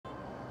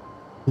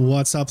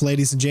What's up,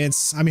 ladies and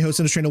gents? I'm your host,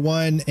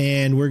 Trainer1,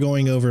 and we're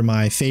going over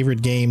my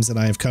favorite games that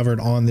I have covered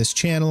on this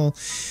channel.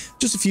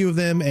 Just a few of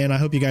them, and I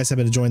hope you guys have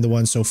been enjoying the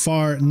one so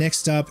far.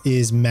 Next up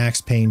is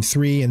Max Payne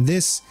 3, and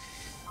this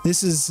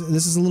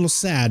is a little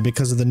sad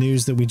because of the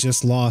news that we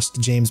just lost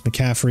James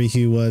McCaffrey,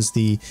 who was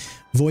the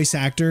voice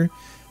actor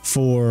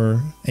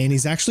for, and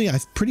he's actually, I'm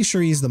pretty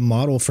sure he's the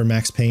model for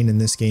Max Payne in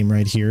this game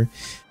right here.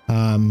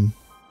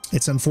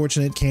 It's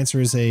unfortunate.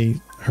 Cancer is a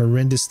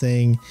horrendous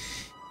thing,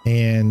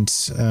 and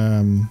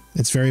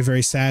it's very,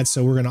 very sad.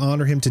 So we're going to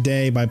honor him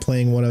today by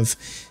playing one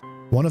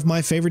of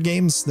my favorite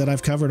games that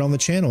I've covered on the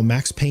channel,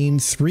 Max Payne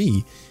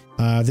 3.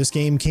 This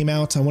game came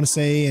out, I want to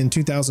say, in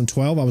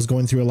 2012. I was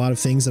going through a lot of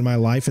things in my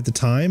life at the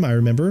time, I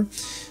remember.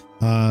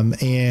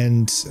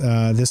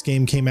 This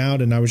game came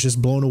out, and I was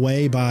just blown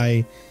away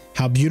by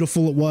how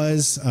beautiful it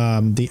was,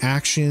 the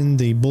action,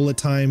 the bullet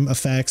time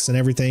effects, and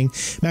everything.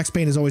 Max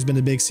Payne has always been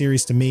a big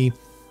series to me.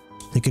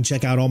 You can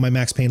check out all my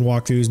Max Payne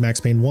walkthroughs,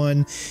 Max Payne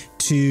 1,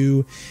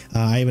 2.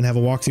 I even have a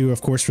walkthrough,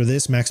 of course, for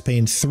this, Max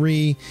Payne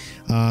 3.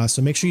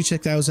 So make sure you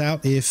check those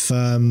out if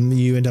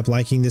you end up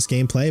liking this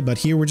gameplay. But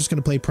here we're just going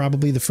to play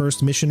probably the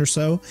first mission or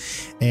so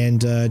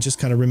and just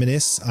kind of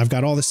reminisce. I've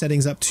got all the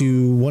settings up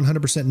to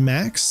 100%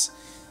 max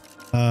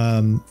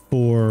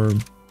for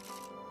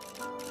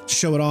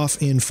show it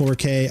off in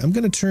 4K. I'm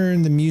going to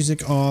turn the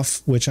music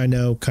off, which I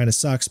know kind of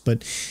sucks,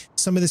 but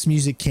some of this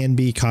music can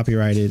be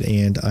copyrighted,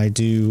 and I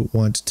do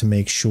want to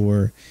make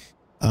sure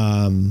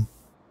that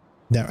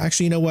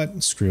actually, you know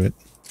what? Screw it.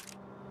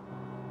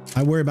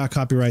 I worry about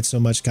copyright so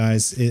much,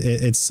 guys.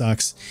 It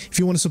sucks. If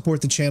you want to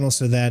support the channel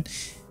so that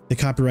the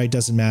copyright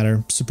doesn't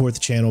matter, support the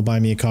channel,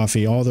 buy me a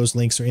coffee. All those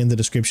links are in the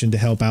description to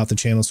help out the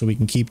channel so we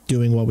can keep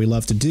doing what we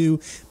love to do,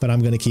 but I'm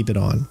going to keep it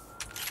on,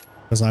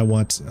 because I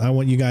want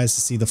you guys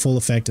to see the full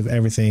effect of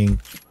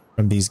everything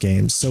from these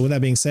games. So with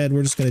that being said,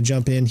 we're just going to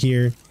jump in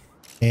here,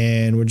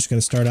 and we're just going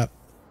to start up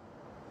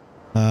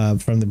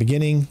from the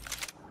beginning,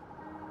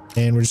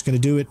 and we're just going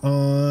to do it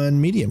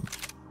on medium.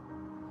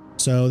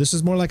 So this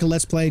is more like a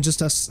let's play,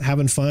 just us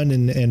having fun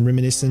and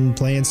reminiscing,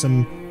 playing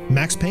some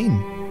Max Payne.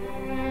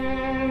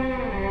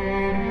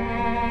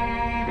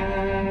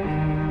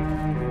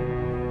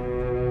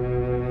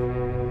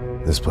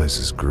 This place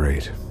is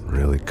great,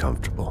 really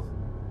comfortable.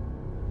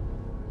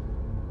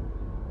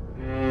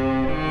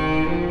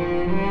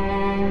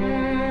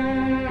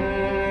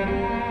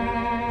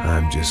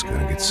 I'm just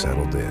gonna get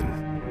settled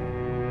in.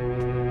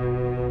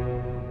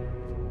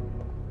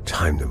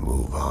 Time to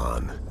move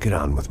on. Get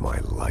on with my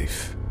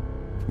life.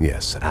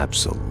 Yes,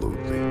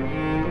 absolutely.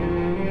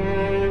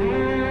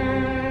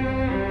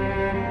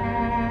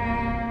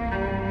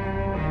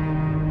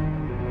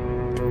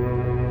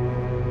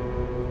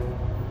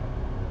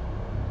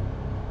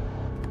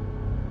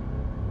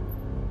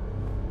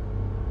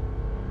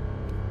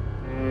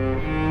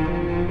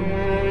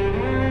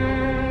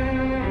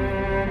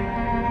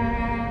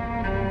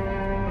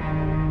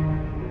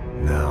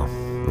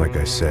 Like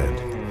I said,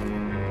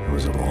 it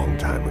was a long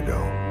time ago.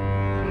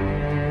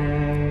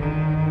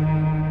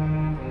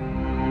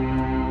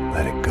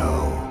 Let it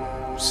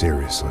go.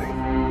 Seriously.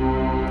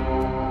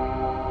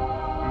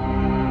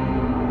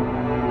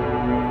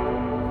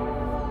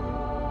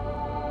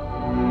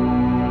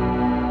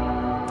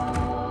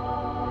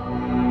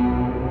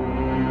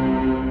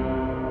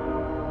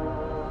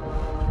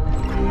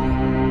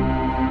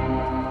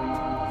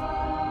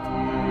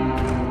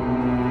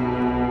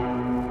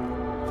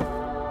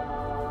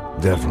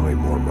 Definitely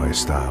more my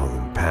style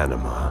than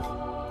Panama,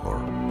 or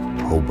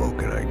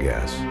Hoboken, I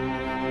guess.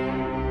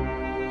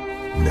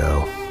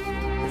 No,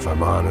 if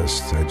I'm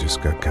honest, I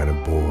just got kind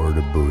of bored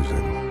of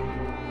boozing.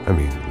 I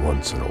mean,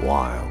 once in a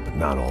while, but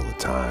not all the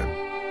time.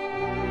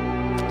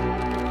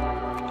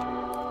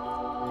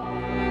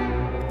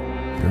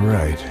 You're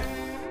right,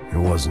 it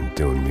wasn't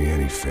doing me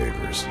any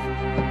favors.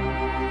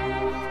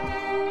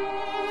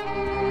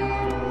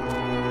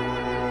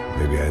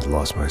 Maybe I'd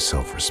lost my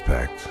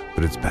self-respect,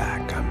 but it's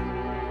back.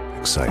 I'm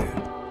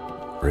excited,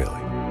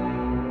 really.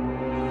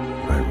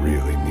 I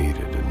really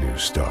needed a new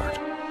start.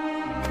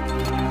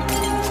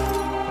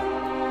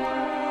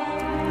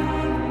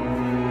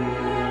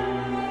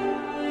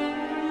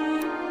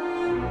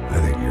 I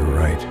think you're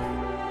right.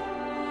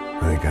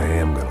 I think I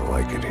am gonna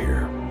like it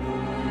here.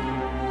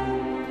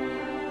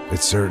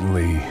 It's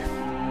certainly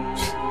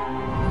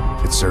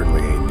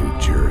ain't New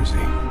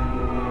Jersey.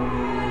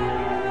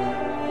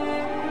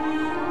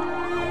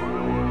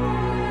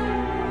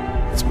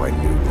 It's my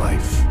new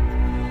life.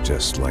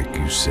 Just like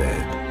you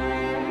said.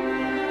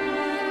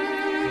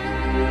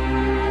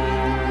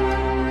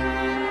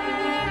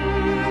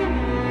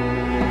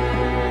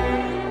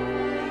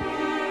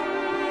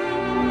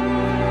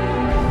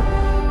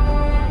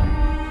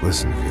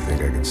 Listen, if you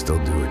think I can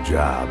still do a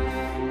job,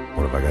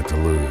 what have I got to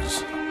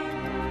lose?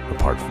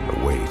 Apart from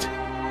the weight.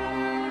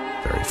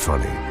 Very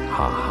funny.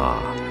 Ha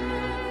ha.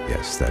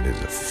 Yes, that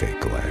is a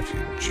fake laugh,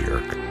 you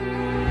jerk.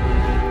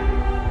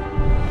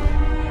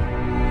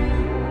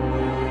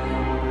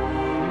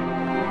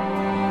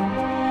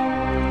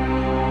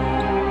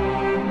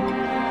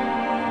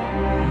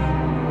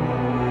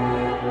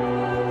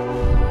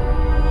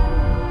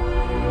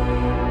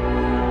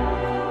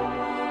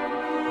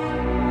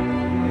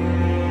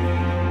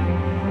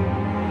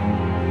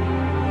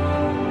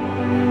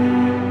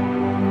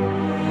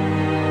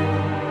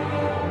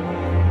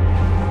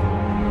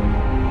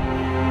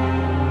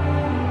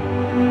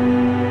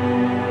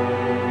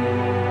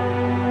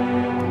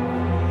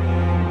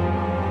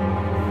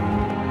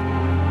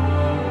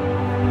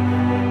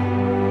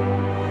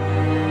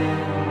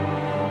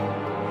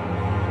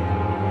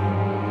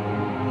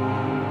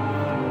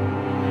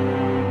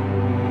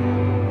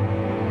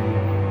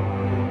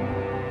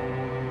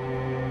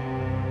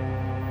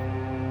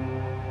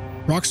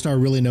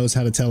 Rockstar really knows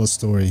how to tell a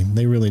story.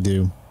 They really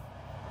do.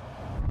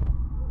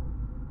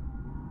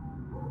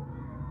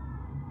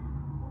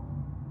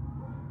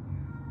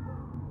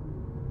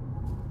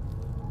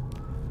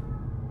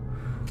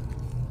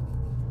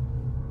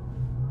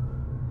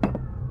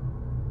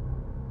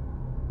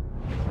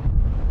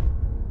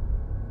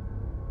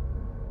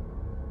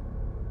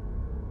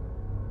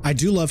 I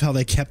do love how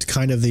they kept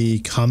kind of the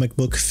comic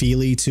book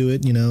feely to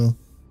it, you know,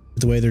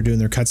 the way they're doing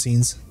their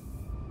cutscenes.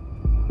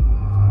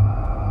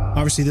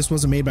 Obviously, this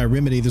wasn't made by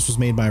Remedy. This was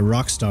made by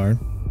Rockstar.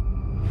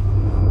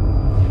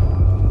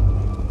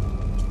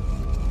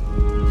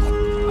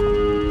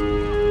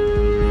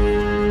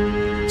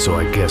 So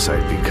I guess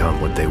I'd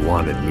become what they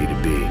wanted me to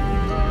be.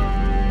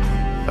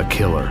 A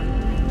killer.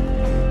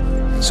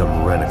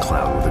 Some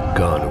rent-a-clown with a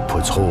gun who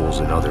puts holes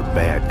in other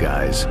bad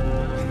guys.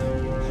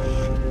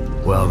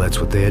 Well, that's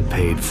what they had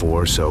paid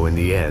for, so in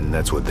the end,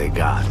 that's what they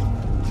got.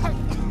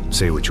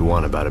 Say what you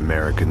want about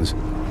Americans,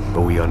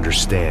 but we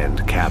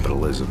understand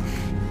capitalism.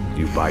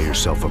 You buy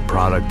yourself a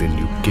product and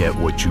you get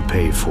what you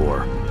pay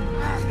for.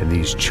 And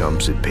these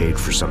chumps had paid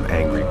for some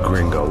angry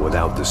gringo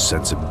without the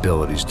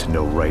sensibilities to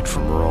know right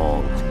from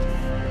wrong.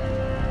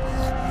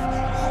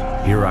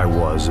 Here I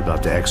was,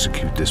 about to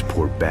execute this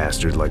poor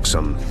bastard like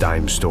some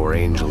dime store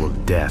angel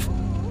of death.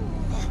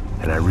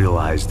 And I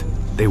realized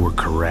they were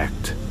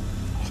correct.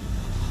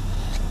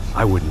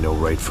 I wouldn't know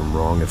right from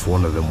wrong if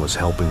one of them was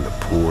helping the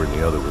poor and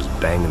the other was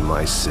banging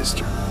my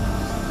sister.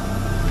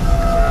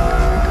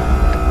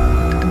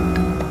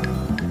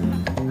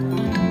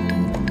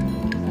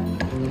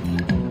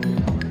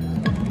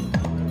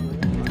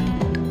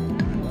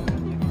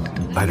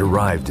 I'd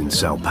arrived in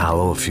Sao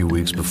Paulo a few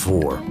weeks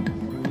before.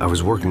 I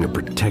was working a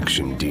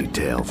protection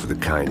detail for the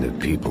kind of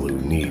people who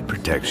need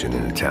protection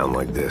in a town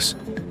like this.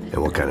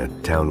 And what kind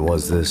of town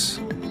was this?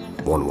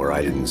 One where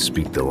I didn't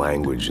speak the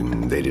language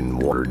and they didn't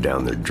water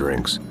down their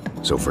drinks.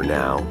 So for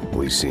now,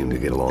 we seemed to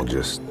get along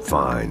just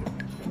fine.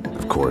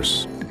 Of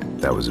course,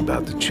 that was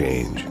about to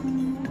change.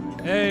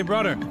 Hey,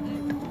 brother.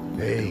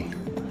 Hey.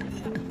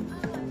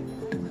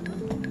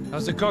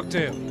 How's the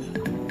cocktail?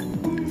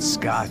 It's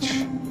scotch.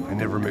 I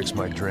never mix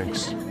my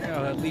drinks.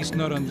 Well, at least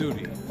not on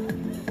duty.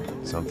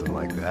 Something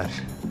like that.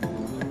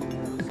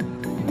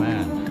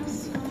 Man,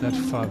 that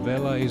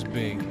favela is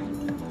big.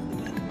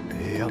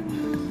 Yep.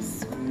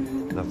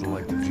 Nothing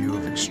like the view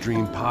of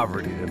extreme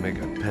poverty to make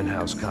a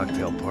penthouse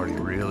cocktail party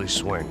really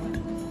swing.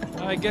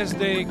 I guess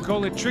they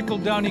call it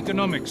trickle-down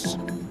economics.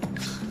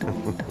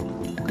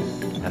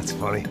 That's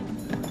funny.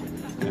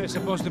 It's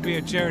supposed to be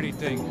a charity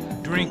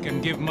thing. Drink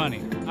and give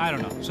money. I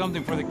don't know,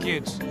 something for the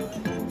kids.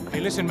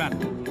 Hey, listen,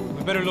 man.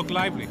 We better look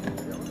lively.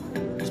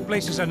 This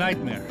place is a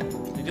nightmare.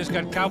 They just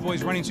got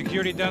cowboys running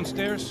security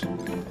downstairs.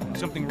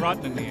 Something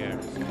rotten in the air.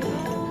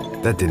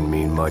 That didn't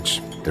mean much.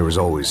 There was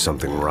always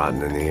something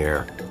rotten in the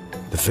air.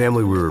 The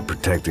family we were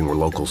protecting were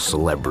local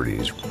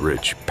celebrities,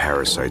 rich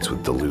parasites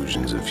with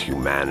delusions of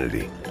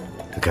humanity.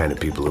 The kind of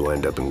people who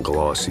end up in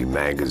glossy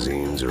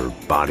magazines or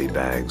body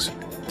bags,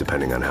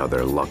 depending on how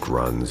their luck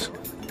runs.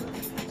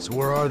 So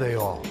where are they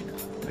all?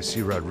 I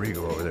see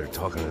Rodrigo over there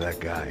talking to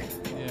that guy.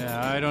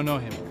 Yeah, I don't know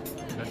him.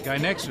 That guy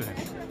next to him,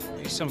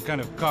 he's some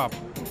kind of cop.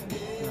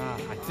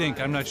 I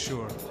think, I'm not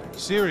sure.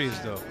 Serious,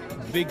 though.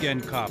 Big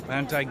end cop,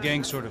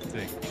 anti-gang sort of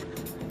thing.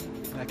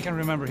 I can't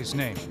remember his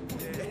name.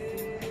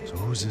 So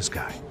who's this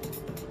guy?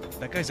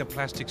 That guy's a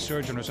plastic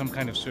surgeon or some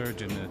kind of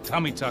surgeon.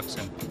 Tummy tucks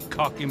and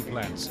cock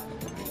implants.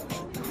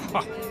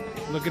 Ha!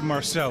 Look at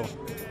Marcel.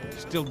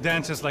 Still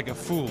dances like a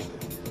fool.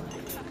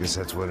 Guess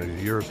that's what a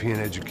European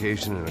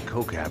education and a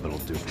coke habit will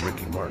do for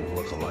Ricky Martin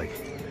look-alike.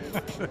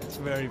 That's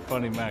very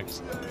funny,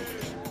 Max.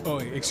 Oh,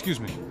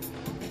 excuse me.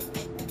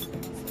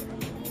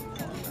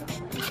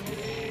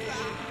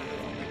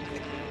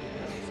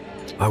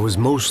 I was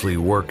mostly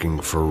working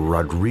for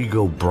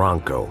Rodrigo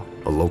Branco,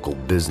 a local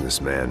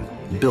businessman.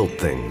 Built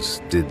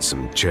things, did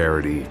some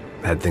charity,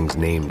 had things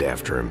named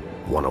after him,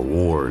 won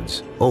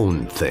awards,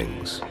 owned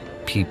things,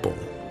 people.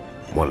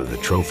 One of the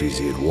trophies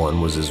he had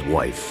won was his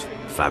wife,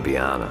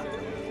 Fabiana.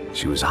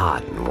 She was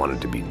hot and wanted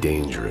to be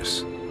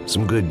dangerous.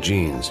 Some good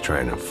genes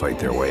trying to fight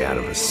their way out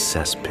of a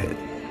cesspit.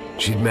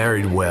 She'd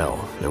married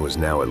well and was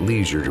now at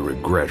leisure to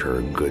regret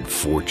her good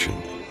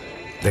fortune.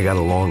 They got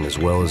along as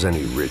well as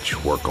any rich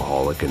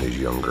workaholic and his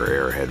younger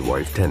airhead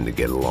wife tend to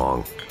get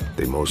along.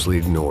 They mostly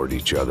ignored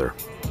each other.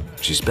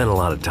 She spent a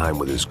lot of time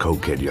with his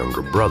cokehead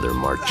younger brother,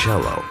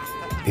 Marcello.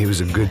 He was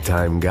a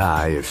good-time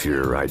guy if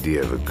your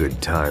idea of a good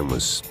time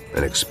was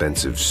an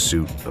expensive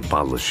suit, a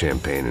bottle of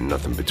champagne, and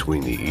nothing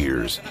between the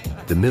ears.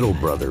 The middle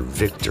brother,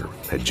 Victor,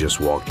 had just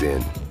walked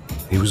in.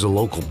 He was a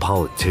local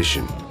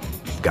politician.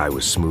 Guy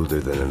was smoother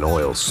than an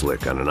oil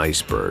slick on an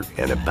iceberg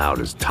and about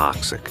as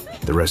toxic.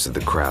 The rest of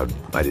the crowd,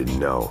 I didn't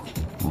know,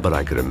 but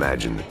I could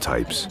imagine the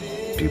types.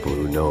 People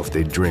who know if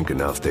they drink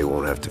enough, they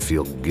won't have to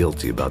feel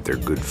guilty about their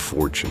good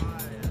fortune.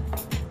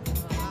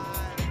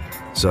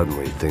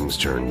 Suddenly, things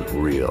turned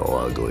real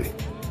ugly.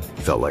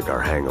 Felt like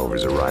our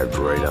hangovers arrived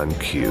right on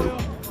cue.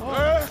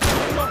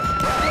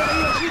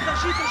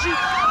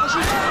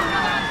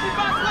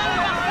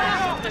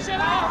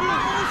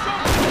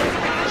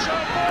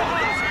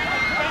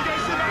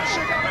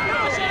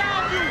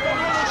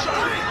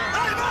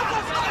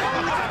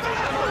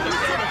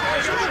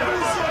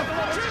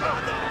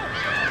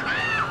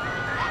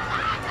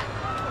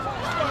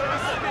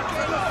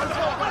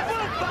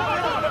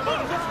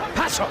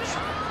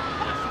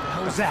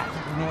 that?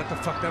 I don't know what the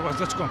fuck that was.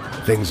 Let's go.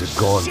 Things had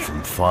gone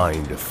from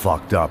fine to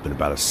fucked up in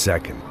about a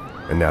second,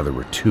 and now there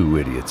were two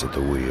idiots at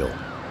the wheel.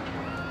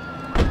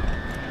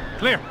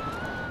 Clear.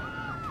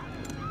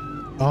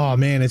 Oh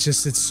man, it's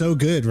so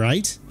good,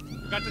 right?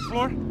 Got this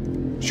floor?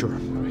 Sure. All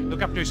right,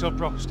 look after yourself,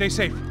 bro. Stay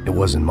safe. It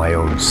wasn't my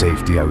own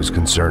safety I was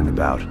concerned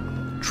about,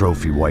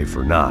 trophy wife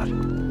or not.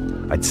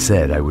 I'd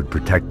said I would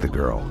protect the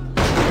girl.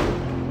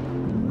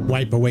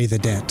 Wipe away the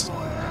debt.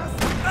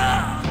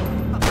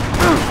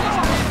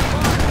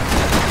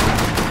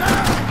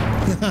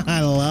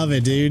 I love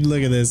it, dude.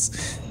 Look at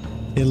this.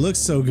 It looks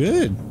so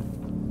good.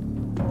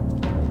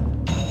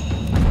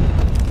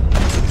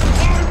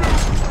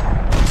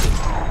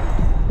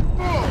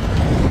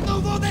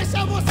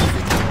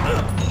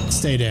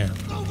 Stay down.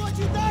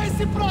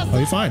 Oh,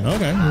 you're fine.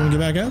 Okay. You want to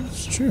get back up?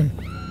 Sure.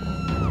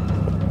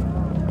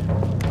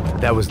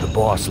 That was the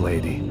boss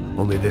lady.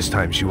 Only this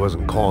time she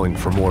wasn't calling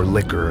for more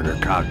liquor in her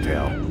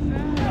cocktail.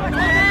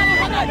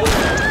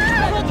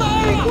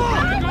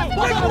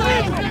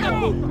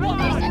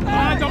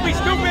 Don't be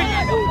stupid!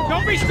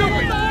 Don't be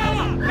stupid!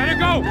 Let her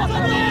go!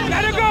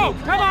 Let her go!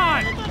 Come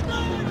on!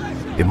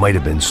 It might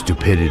have been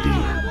stupidity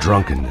or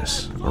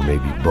drunkenness, or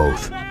maybe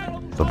both.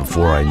 But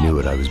before I knew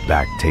it, I was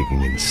back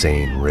taking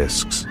insane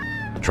risks,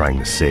 trying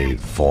to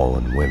save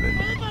fallen women.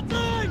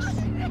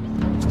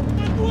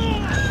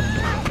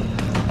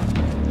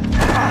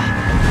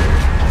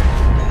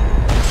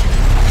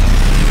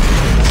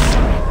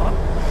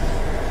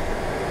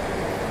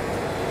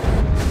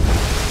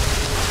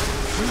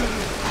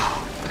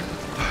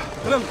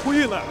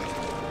 Tranquila!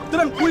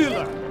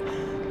 Tranquila!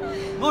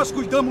 Nós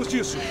cuidamos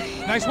disso.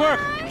 Nice work!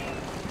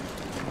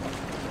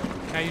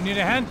 Now you need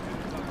a hand?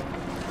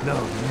 No,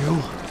 you?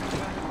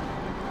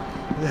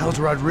 Who the hell's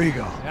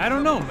Rodrigo? I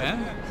don't know,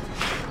 man.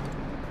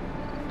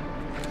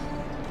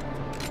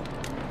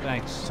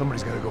 Thanks.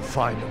 Somebody's gotta go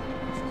find him.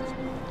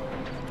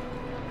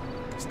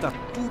 Está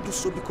tudo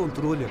sob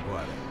controle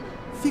agora.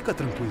 Fica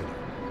tranquilo.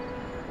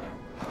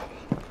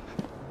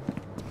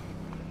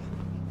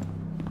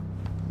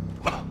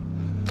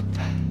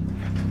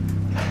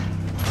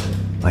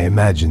 I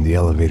imagined the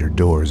elevator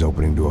doors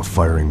opening to a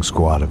firing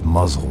squad of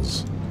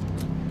muzzles.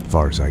 As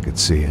far as I could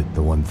see it,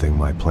 the one thing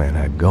my plan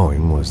had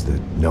going was that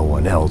no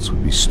one else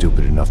would be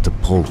stupid enough to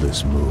pull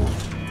this move.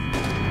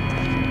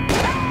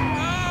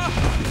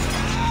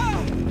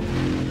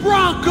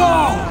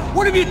 Bronco!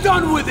 What have you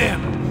done with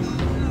him?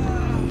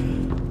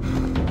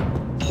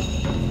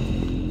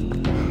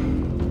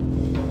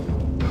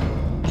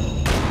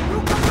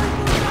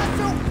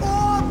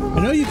 I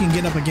know you can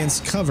get up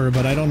against cover,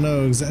 but I don't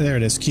know exactly. There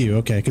it is, Q.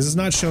 Okay, because it's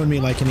not showing me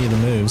like any of the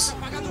moves.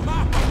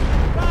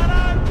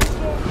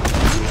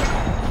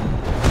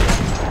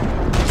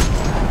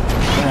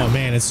 Oh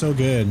man, it's so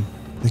good.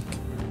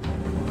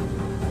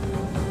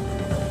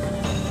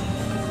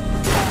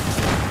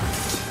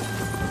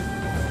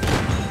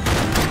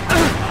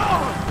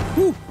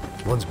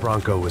 Once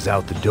Bronco was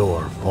out the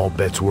door, all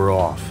bets were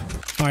off.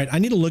 All right, I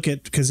need to look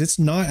at, because it's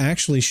not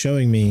actually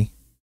showing me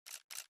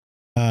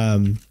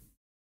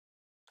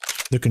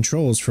the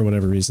controls for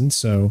whatever reason.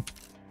 So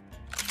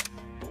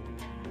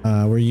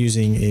we're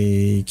using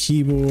a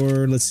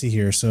keyboard. Let's see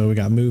here. So we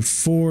got move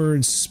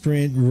forward,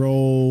 sprint,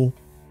 roll,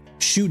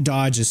 shoot,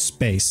 dodge is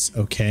space.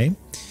 Okay.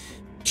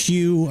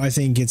 Q, I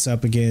think, gets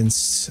up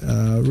against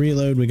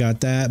reload. We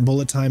got that.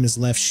 Bullet time is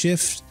left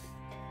shift.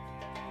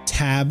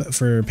 Tab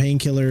for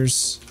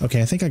painkillers.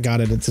 Okay, I think I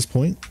got it at this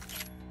point.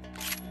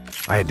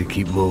 I had to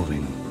keep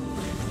moving.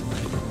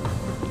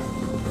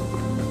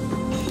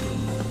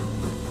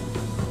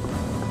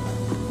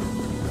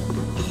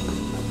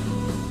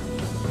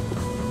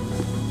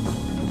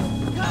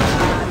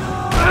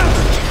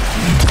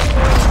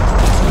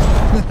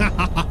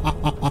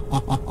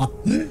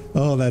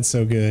 Oh, that's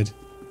so good.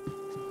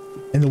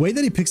 And the way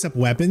that he picks up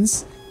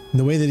weapons and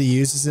the way that he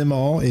uses them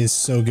all is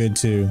so good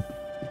too.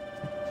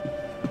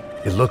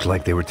 It looked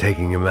like they were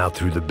taking him out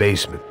through the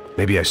basement.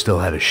 Maybe I still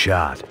had a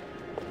shot.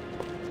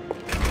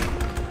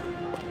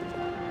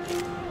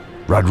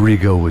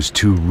 Rodrigo was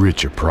too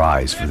rich a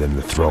prize for them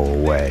to throw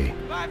away.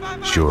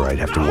 Sure, I'd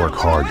have to work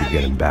hard to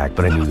get him back,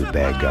 but I knew the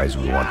bad guys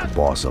would want the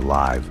boss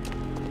alive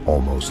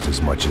almost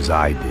as much as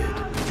I did.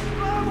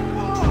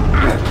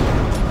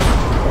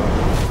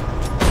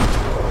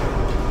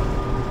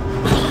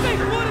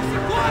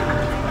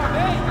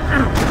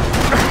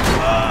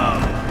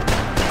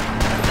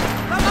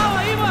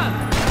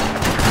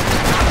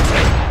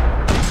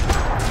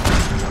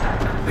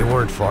 They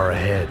weren't far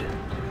ahead.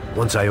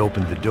 Once I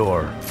opened the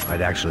door,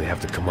 I'd actually have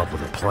to come up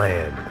with a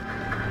plan.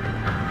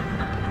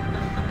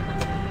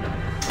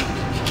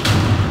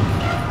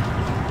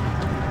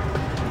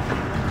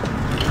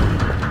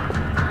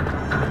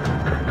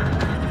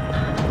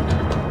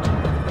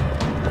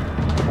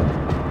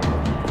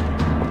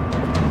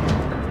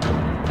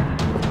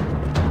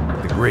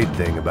 The great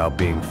thing about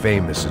being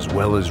famous as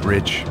well as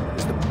rich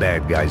is the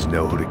bad guys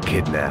know who to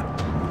kidnap.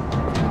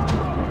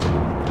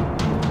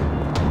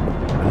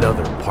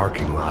 Another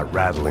parking lot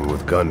rattling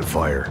with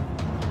gunfire.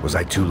 Was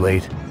I too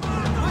late?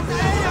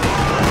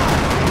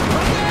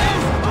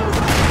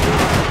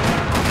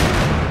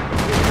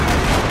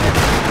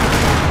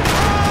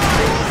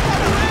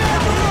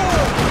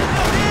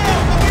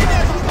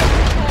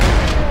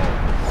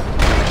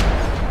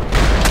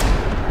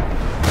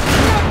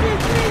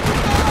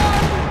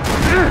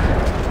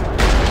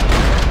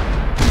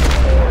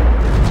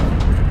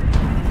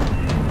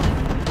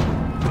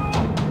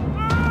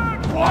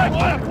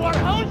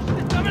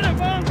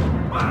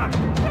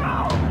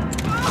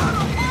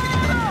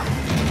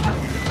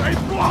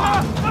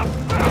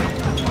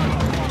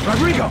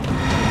 Rodrigo!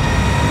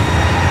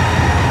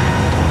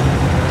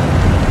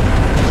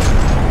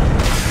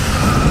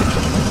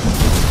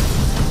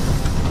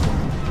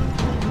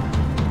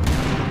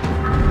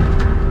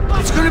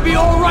 It's gonna be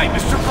all right,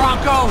 Mr.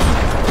 Bronco!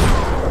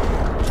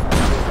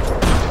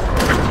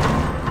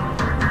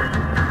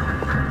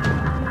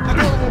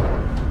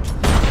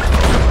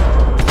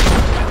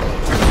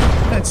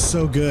 That's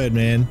so good,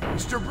 man.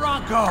 Mr.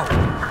 Bronco!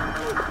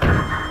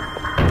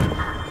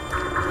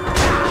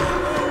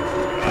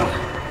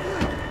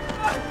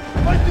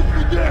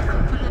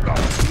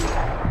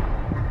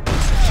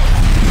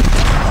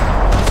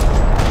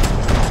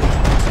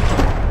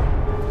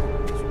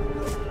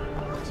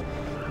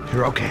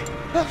 You're okay.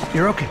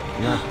 You're okay.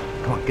 Yeah.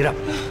 Come on, get up.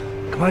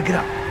 Come on, get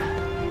up.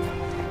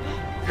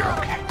 You're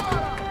okay.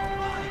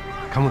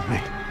 Come with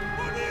me.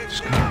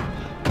 Just come on.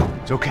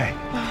 It's okay.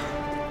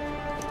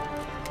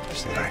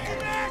 Stay right here.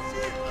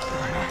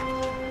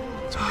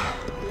 It's okay.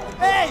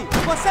 Ei,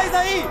 vocês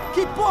aí!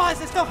 Que porra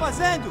vocês estão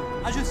fazendo?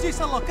 A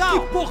justiça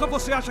local? Que porra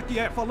você acha que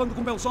é, falando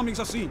com meus homens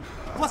assim?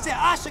 Você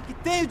acha que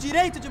tem o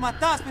direito de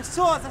matar as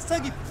pessoas a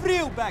sangue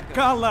frio, Becker?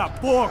 Cala a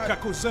boca,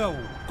 cuzão!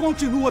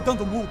 Continua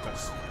dando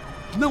multas.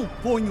 Não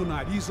põe o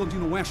nariz onde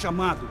não é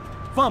chamado.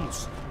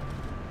 Vamos!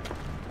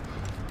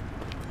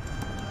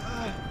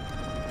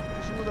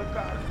 Ajuda,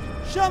 cara.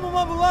 Chama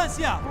uma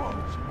ambulância!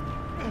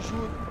 Me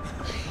ajuda.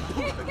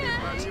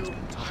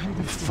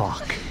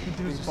 Fuck.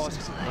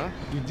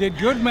 You did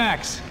good,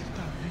 Max.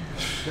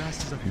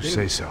 You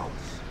say so.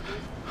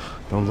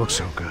 Don't look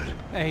so good.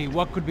 Hey,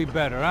 what could be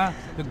better, huh?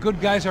 The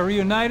good guys are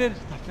reunited,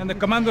 and the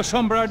Commando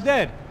Sombra are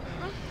dead.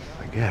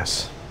 I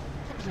guess.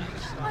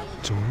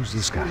 So who's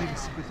this guy?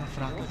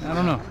 I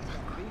don't know.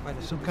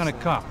 Some kind of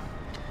cop.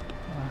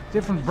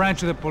 Different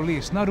branch of the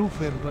police. Not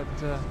UFE,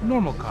 but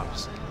normal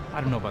cops. I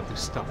don't know about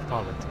this stuff,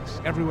 politics.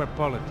 Everywhere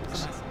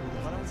politics.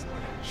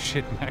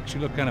 Shit, Max, you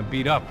look kind of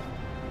beat up.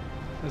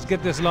 Let's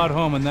get this lot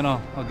home, and then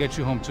I'll get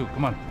you home too.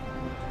 Come on.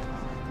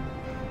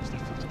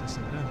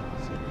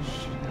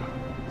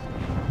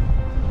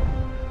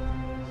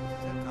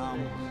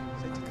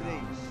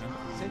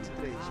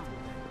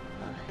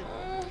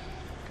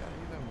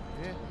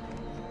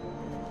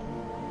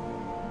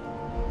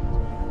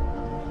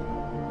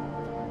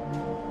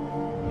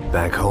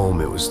 Back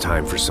home, it was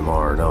time for some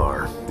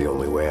R&R, the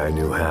only way I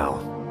knew how.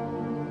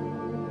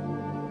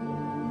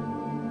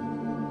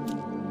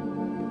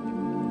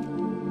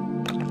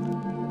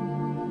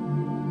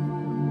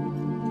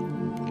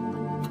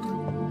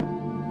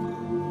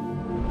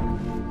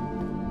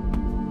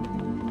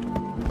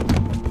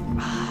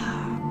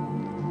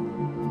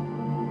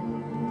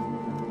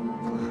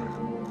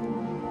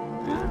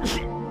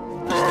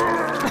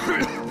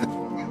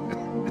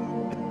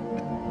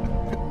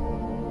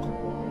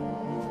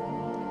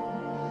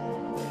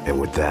 And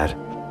with that,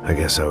 I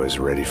guess I was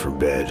ready for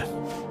bed.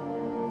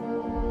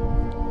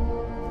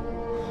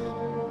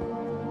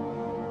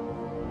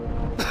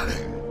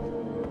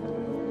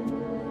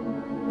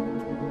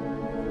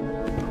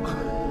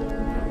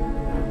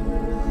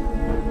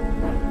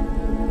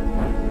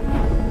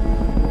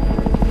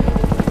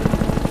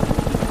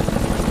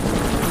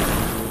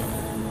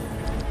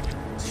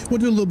 We'll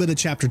do a little bit of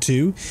chapter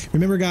 2.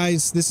 Remember,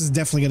 guys, this is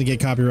definitely going to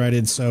get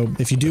copyrighted, so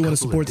if you do want to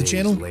support the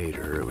channel,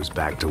 Later, it was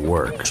back to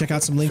work. check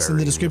out some links in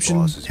the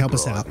description. Help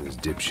us out. His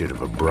dipshit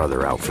of a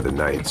brother out for the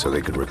night so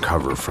they could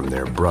recover from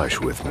their brush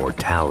with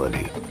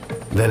mortality.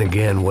 Then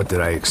again, what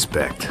did I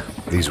expect?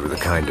 These were the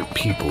kind of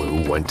people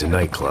who went to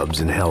nightclubs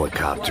in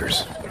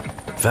helicopters.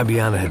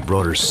 Fabiana had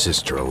brought her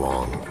sister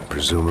along,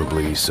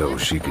 presumably so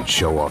she could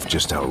show off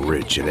just how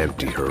rich and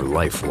empty her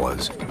life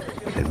was.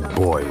 And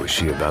boy, was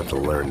she about to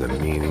learn the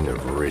meaning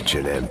of rich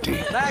and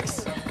empty.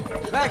 Max!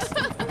 Max!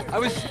 I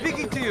was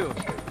speaking to you!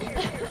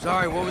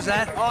 Sorry, what was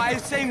that? Oh, I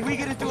was saying we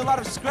get into a lot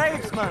of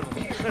scrapes, man!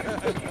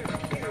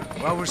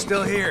 Well, we're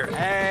still here.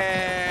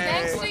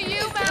 Hey! Thanks to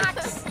you,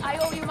 Max. I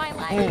owe you my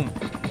life. Boom!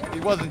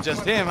 It wasn't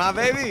just him, huh,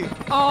 baby?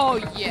 Oh,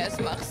 yes,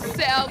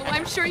 Marcel.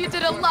 I'm sure you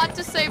did a lot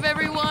to save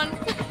everyone.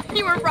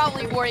 You were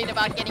probably worried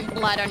about getting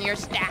blood on your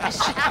stash.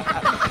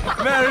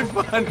 Very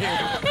funny.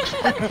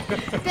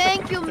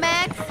 Thank you,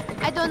 Max.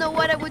 I don't know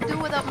what I would do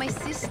without my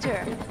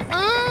sister.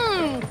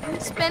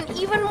 Spend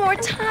even more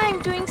time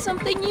doing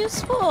something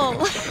useful.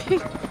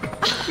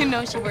 You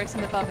know she works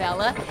in the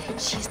favela.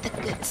 She's the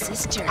good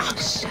sister. Oh,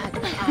 shut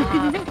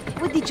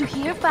up. What did you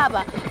hear,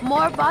 Baba?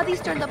 More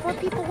bodies turned up, more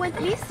people went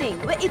missing.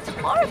 It's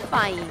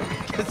horrifying.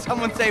 Did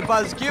someone say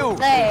Buzz Q?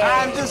 Hey.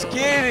 I'm just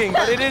kidding,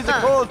 but it is a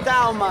cool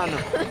town, man.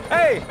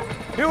 Hey,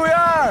 here we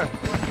are.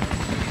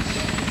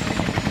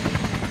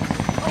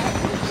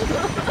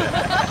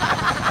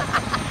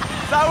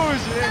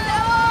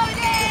 Saúde!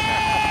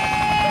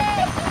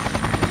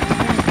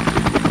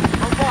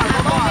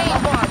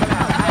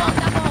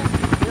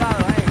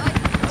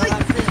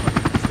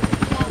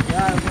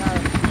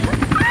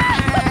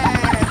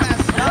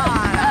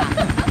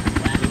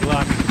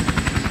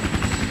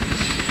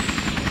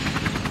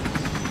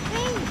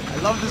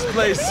 love this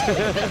place.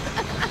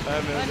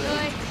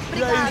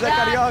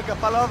 Carioca,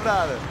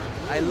 palavra.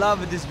 I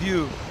love this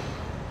view.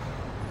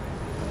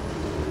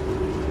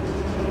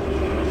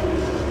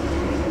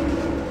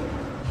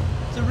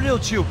 It's a real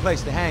chill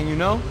place to hang, you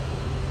know?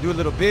 Do a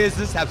little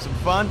business, have some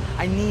fun.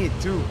 I need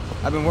it too.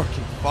 I've been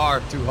working far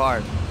too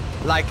hard.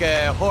 Like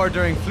a whore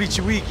during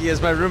Fleechy Weeky,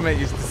 as my roommate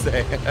used to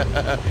say.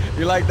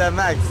 You like that,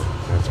 Max?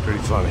 That's pretty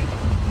funny.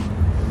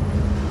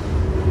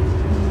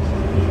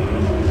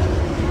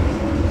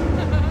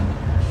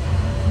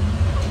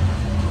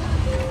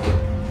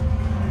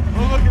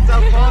 Oh, look, it's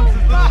Alfonso's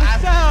little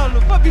Marcelo,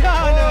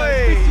 Fabiana,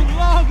 it's too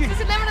long.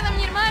 Você lembra da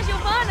minha irmã,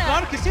 Giovanna?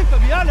 Claro que sim,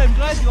 Fabiana. I'm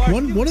glad you are.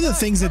 One of the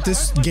things that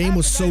this game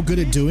was so good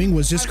at doing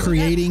was just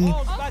creating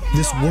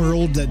this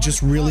world that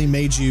just really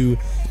made you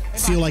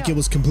feel like it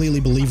was completely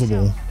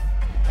believable.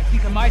 I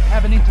think I might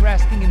have an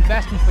interesting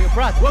investment for your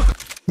brother. I'm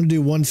gonna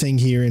do one thing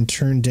here and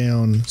turn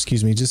down,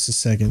 excuse me, just a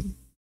second.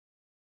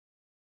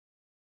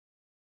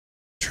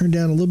 Turn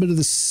down a little bit of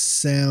the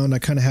sound. I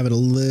kind of have it a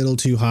little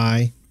too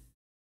high.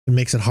 It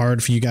makes it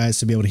hard for you guys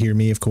to be able to hear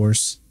me, of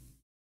course.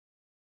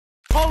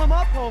 Call him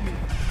up, homie.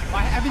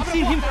 I haven't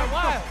seen him for a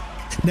while.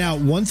 Now,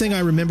 one thing I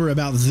remember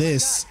about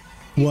this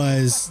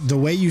was the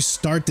way you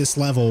start this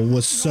level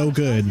was so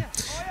good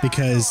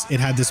because it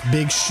had this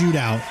big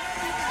shootout,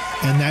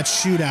 and that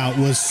shootout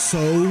was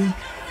so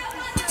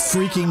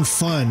freaking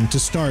fun to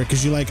start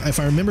because you, like, if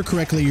I remember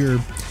correctly, you're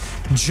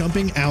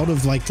jumping out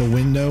of like the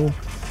window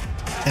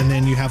and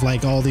then you have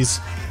like all these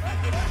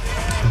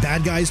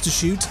bad guys to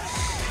shoot,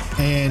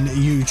 and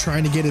you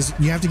trying to get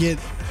you have to get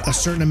a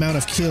certain amount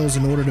of kills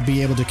in order to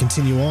be able to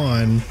continue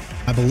on,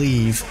 I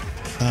believe.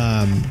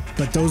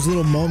 But those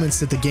little moments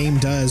that the game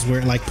does where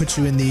it like puts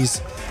you in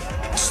these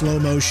slow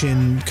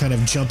motion kind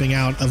of jumping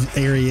out of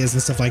areas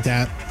and stuff like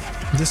that,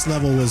 this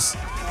level was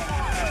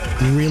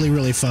really,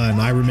 really fun.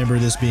 I remember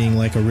this being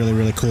like a really,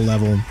 really cool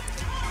level.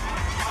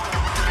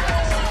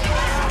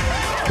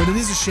 But it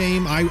is a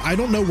shame. I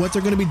don't know what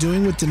they're going to be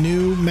doing with the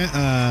new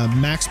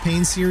Max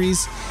Payne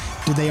series.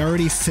 Did they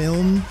already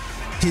film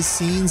his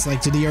scenes?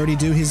 Like, did he already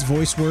do his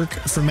voice work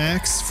for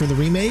Max for the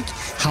remake?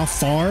 How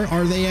far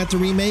are they at the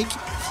remake?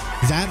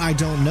 That I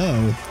don't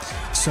know.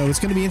 So it's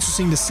going to be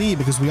interesting to see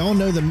because we all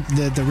know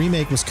the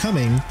remake was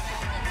coming.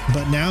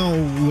 But now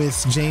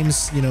with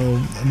James, you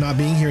know, not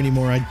being here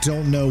anymore, I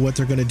don't know what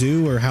they're going to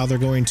do or how they're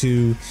going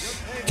to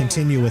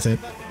continue with it.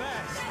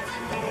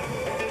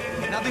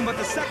 Nothing but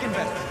the second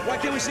best. Why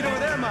can't we sit over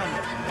there, man?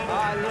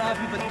 I love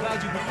you, but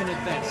Cloud, you booked in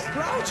advance.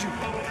 Cloud you?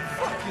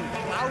 Fucking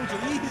Cloud you.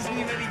 He isn't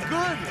even any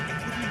good.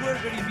 If he were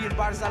going to be in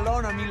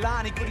Barcelona,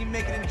 Milan, he couldn't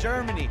make it in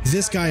Germany.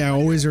 This guy I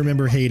always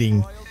remember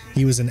hating.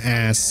 He was an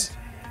ass.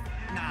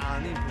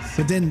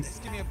 But then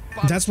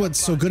that's what's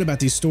so good about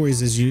these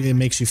stories is it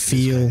makes you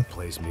feel. This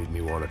place made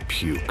me want to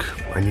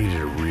puke. I needed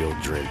a real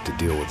drink to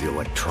deal with the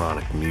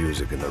electronic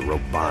music and the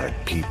robotic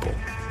people.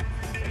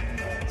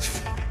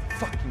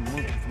 Fucking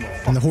monkey from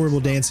a And the horrible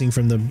dancing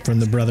from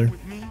the brother.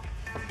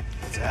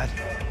 What's that?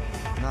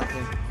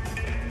 Nothing.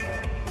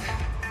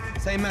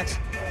 Say, Max,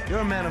 you're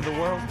a man of the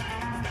world.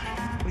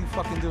 What do you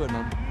fucking do it,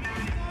 man?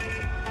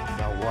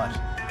 About what?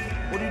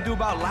 What do you do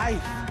about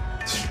life?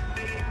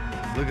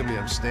 Look at me,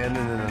 I'm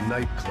standing in a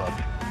nightclub,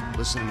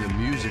 listening to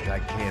music I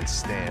can't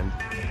stand.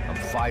 I'm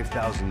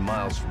 5,000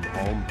 miles from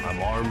home,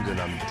 I'm armed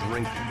and I'm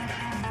drinking.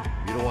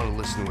 You don't want to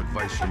listen to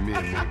advice from me,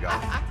 amigo.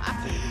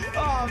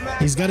 Oh, man.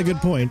 He's got a good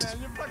point. Man,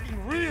 you're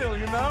fucking real,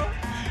 you know?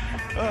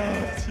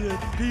 Oh, shit,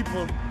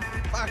 people.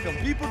 Fuck them.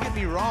 People get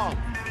me wrong.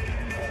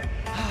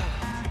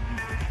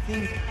 I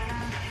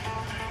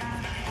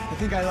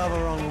think I love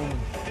a wrong woman.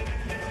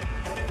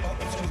 Oh,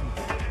 excuse me.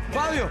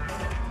 Fabio!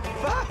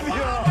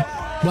 Fabio!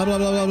 Blah, blah,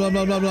 blah, blah, blah,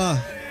 blah, blah, blah.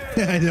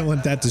 I didn't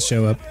want that to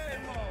show up.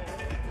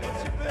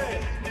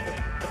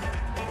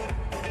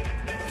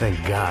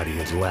 Thank God he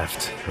had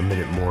left. A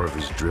minute more of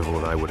his drivel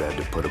and I would have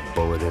had to put a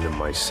bullet in him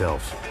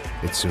myself.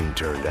 It soon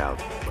turned out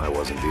I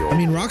wasn't the only. I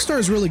mean, Rockstar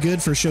is really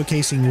good for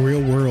showcasing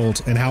real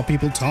world and how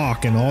people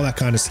talk and all that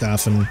kind of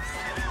stuff. And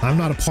I'm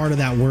not a part of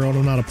that world.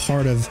 I'm not a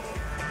part of,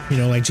 you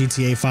know, like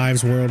GTA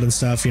 5's world and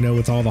stuff, you know,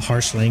 with all the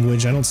harsh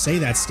language. I don't say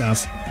that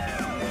stuff.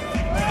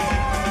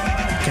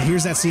 Okay,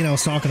 here's that scene I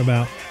was talking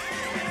about.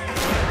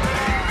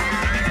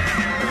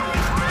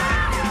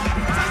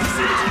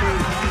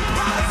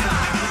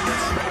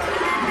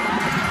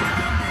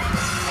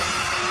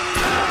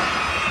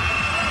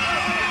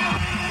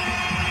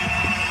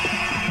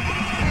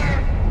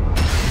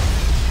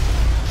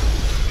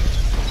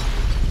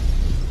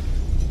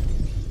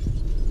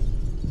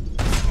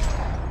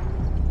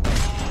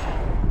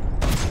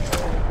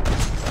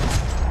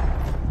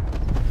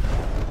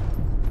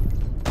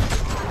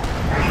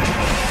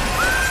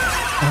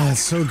 It's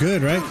so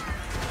good, right?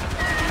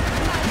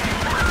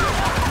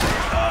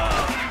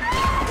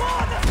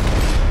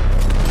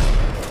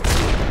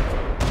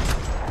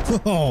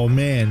 Oh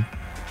man.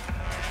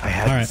 I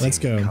hadn't All right, let's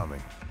seen it go.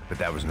 coming, but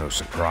that was no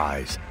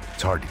surprise.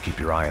 It's hard to keep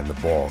your eye on the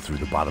ball through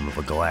the bottom of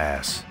a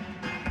glass.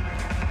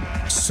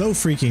 So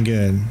freaking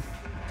good.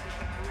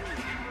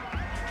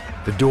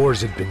 The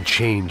doors had been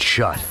chained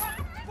shut.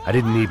 I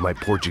didn't need my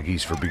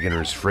Portuguese for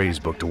Beginners phrase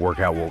book to work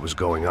out what was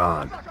going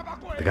on.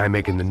 The guy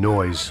making the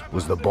noise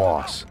was the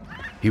boss.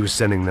 He was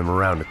sending them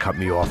around to cut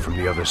me off from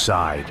the other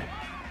side.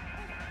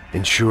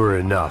 And sure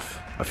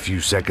enough, a few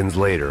seconds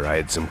later, I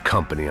had some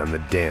company on the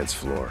dance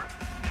floor.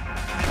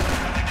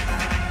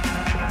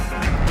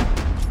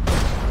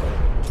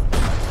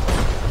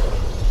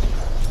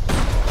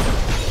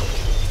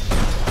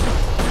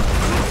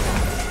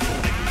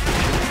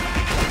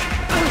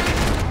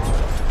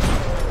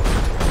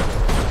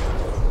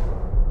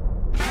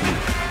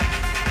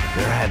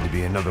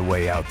 Another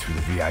way out through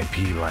the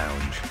VIP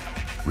lounge.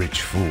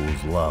 Rich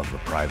fools love a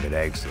private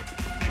exit.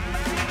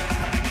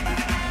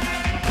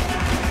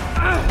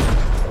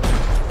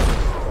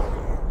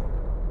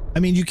 I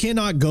mean, you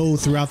cannot go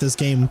throughout this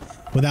game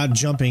without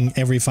jumping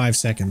every 5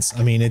 seconds.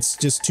 I mean, it's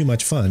just too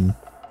much fun.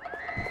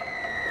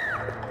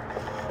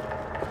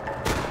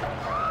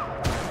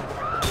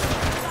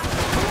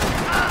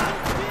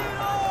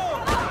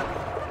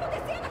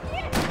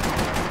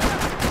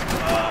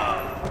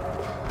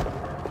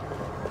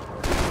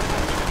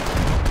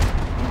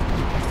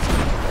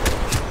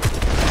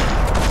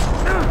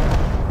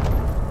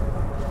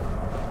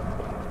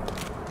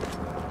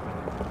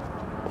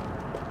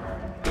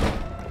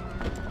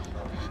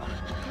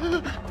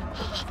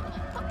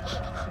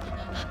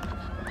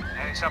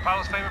 Sao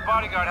Paulo's favorite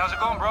bodyguard. How's it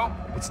going, bro?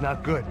 It's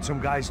not good. Some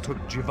guys took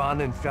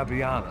Giovanna and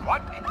Fabiana.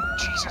 What?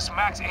 Jesus,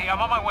 Max. Hey,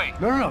 I'm on my way.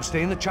 No.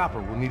 Stay in the chopper.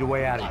 We'll need a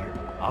way out of here.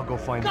 I'll go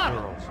find the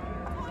girls.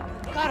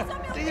 Got it.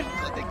 They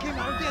came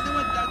out there. They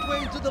went that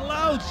way into the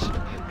lounge.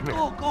 Come here.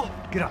 Go.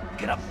 Get up.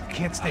 You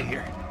can't stay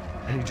here.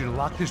 I need you to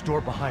lock this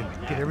door behind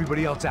me. Get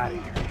everybody else out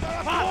of here.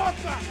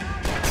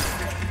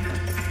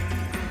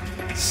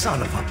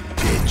 Son of a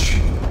bitch.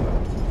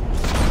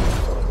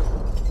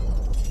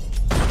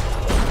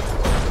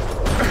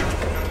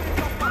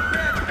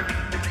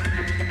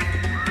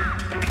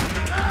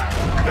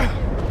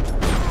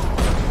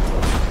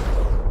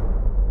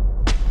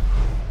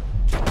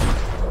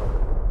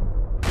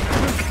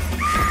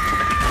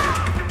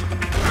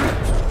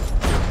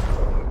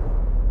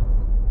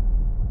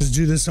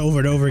 Do this over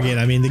and over again.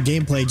 I mean, the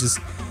gameplay just,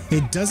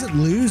 it doesn't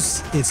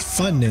lose its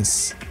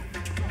funness.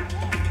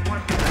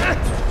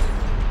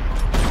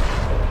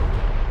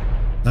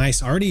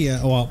 Nice. Already,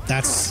 well,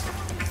 that's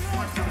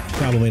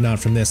probably not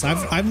from this.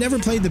 I've never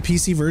played the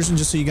PC version,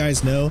 just so you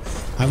guys know.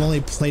 I've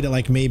only played it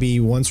like maybe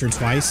once or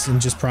twice,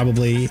 and just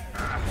probably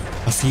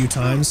a few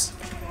times.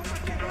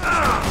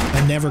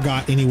 I never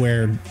got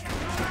anywhere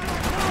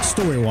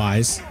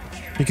story-wise.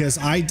 Because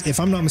if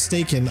I'm not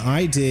mistaken,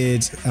 I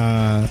did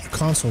a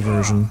console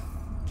version.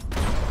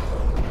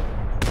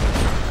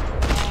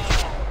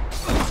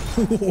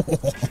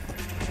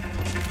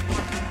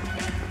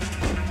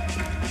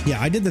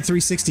 Yeah, I did the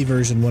 360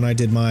 version when I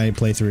did my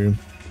playthrough.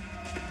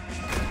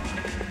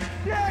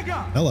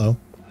 Hello.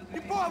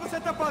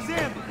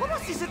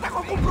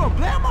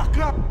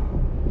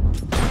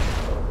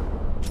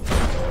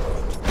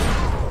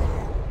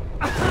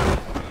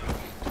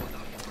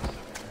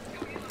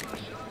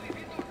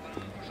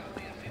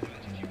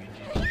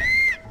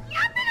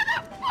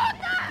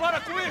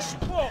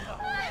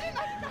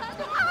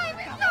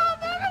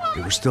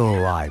 They were still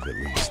alive, at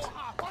least.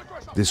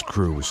 This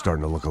crew was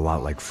starting to look a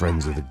lot like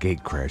friends of the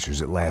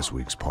gatecrashers at last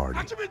week's party.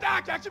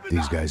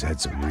 These guys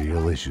had some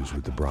real issues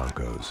with the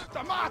Broncos.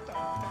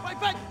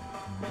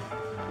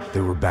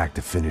 They were back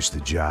to finish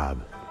the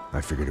job.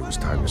 I figured it was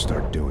time to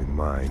start doing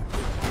mine.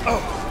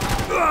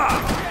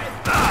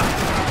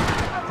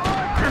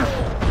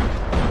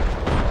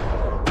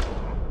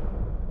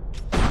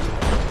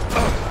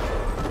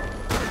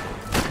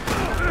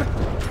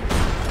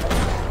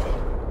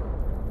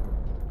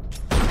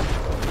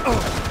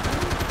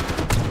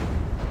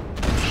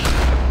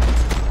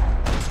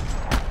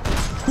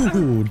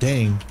 Ooh,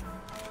 dang.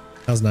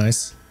 That was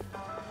nice.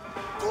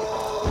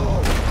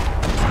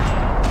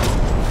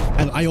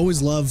 I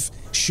always love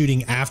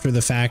shooting after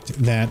the fact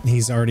that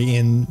he's already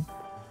in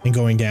and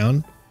going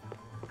down.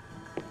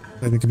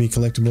 Like it could be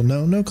collectible.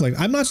 No collect.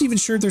 I'm not even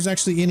sure if there's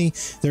actually any.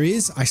 There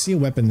is. I see a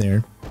weapon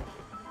there.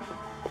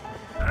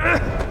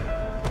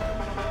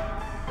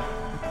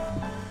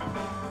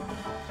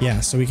 Yeah,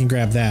 so we can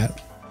grab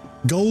that.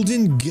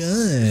 Golden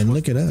gun.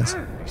 Look at us.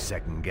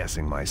 Second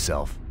guessing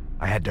myself.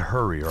 I had to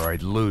hurry or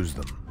I'd lose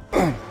them.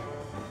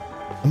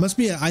 It must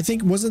be, I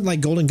think, wasn't like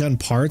golden gun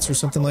parts or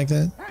something like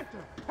that?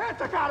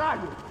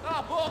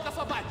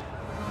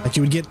 Like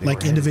you would get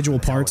like individual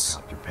parts.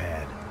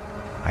 Pad.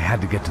 I had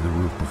to get to the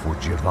roof before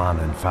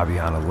Giovanna and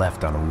Fabiana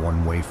left on a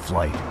one-way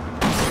flight.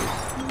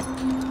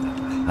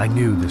 I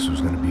knew this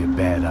was going to be a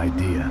bad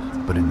idea,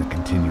 but in the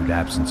continued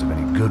absence of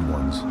any good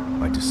ones,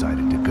 I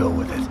decided to go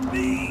with it.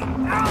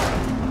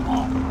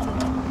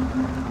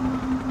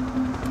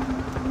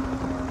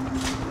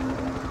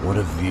 What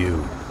a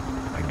view.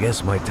 I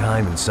guess my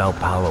time in Sao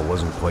Paulo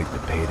wasn't quite the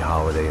paid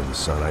holiday in the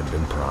sun I'd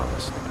been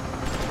promised.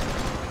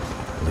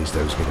 At least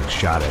I was getting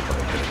shot at by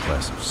a middle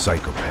class of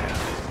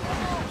psychopaths.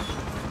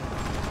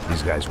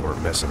 These guys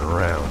weren't messing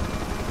around.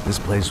 This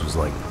place was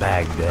like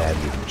Baghdad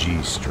with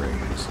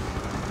G-strings.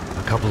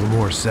 A couple of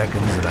more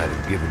seconds and I'd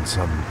have given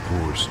some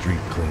poor street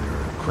cleaner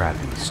a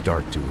crappy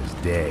start to his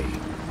day.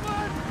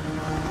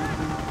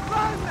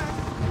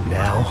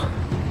 Now,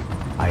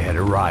 I had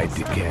a ride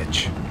to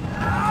catch.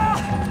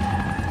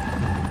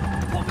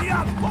 Pull me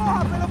up!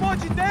 Pelo amor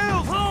de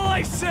Deus! All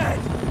I said!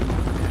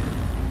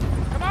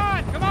 Come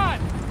on, come on!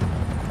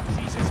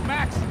 Jesus,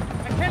 Max,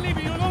 I can't leave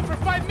you alone for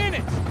 5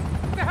 minutes!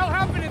 What the hell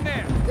happened in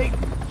there? They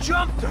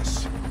jumped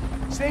us!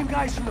 Same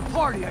guys from the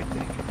party, I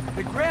think.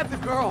 They grabbed the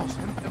girls,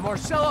 and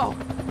Marcelo,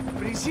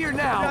 but he's here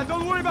now. Yeah,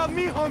 don't worry about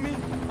me, homie.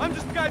 I'm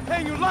just a guy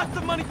paying you lots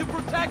of money to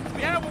protect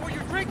me. Yeah, but were you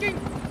drinking?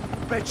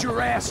 Bet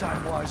your ass I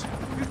was.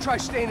 You try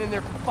staying in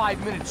there for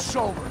 5 minutes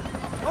sober.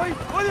 Oi,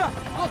 olha!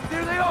 Look,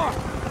 there they are!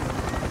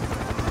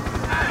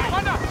 Come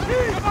on up!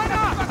 Come on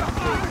up!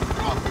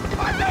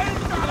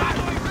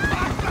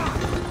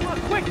 Come on,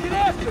 quick, get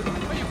after them!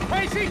 Are you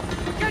crazy?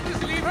 You can't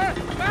just leave her!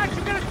 Max,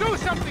 you gotta do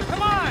something!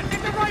 Come on!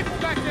 Get the rifle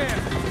back there!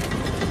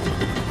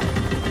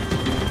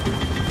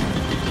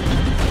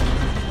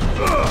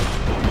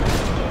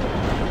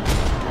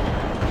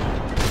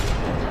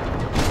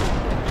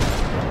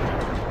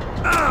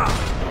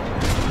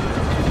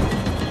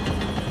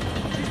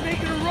 She's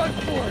making a run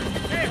for it!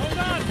 Hey, hold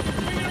on!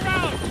 Bring it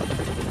around!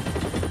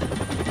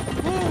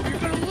 Move! You're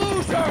gonna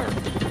lose her!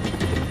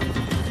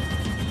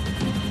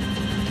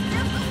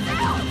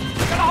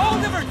 Get a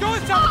hold of her! Do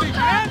something,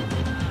 man!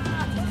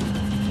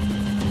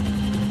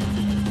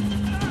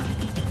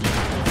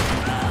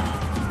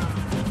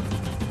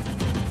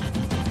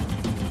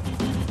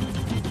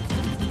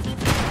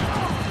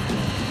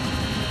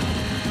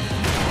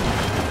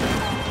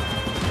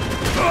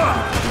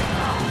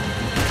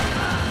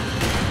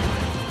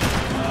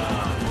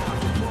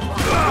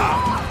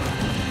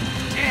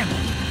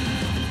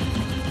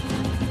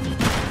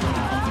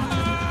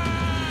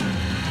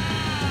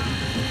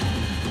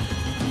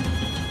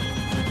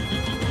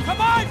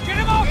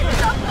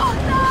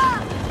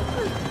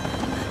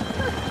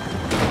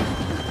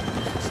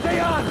 Stay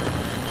on!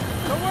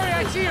 Don't worry,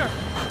 I see her!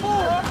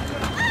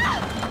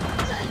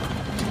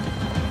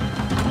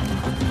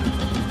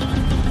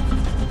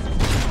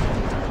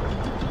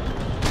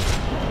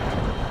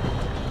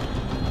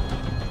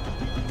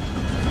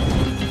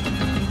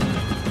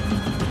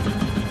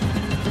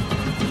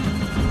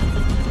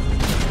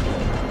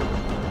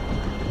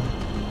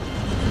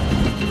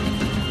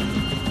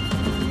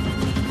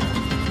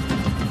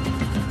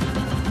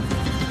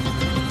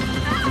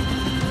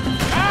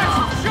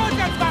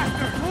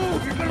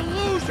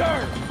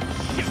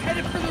 She's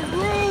headed for the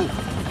roof!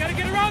 Gotta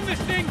get around this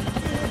thing!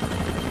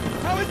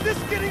 How is this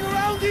getting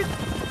around it?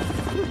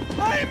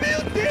 Ai,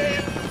 meu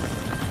Deus!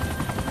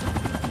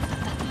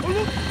 Oh,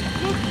 look!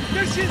 Look!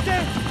 There she is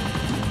there!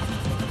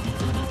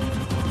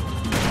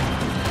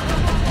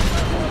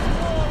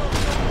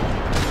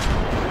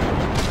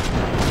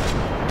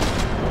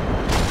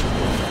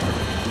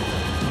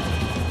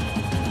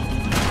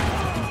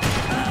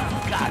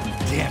 God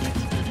damn it!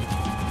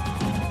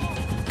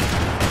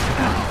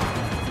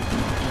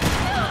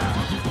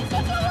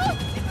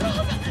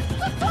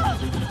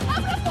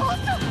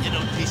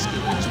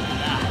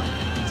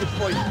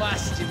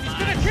 He's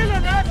gonna kill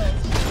her, man!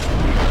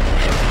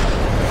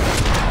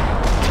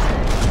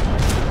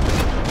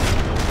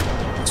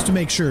 Just to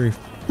make sure.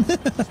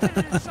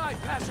 Stand inside,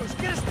 Passos.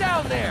 Get us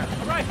down there!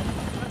 All right,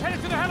 I'm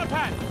headed to the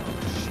helipad.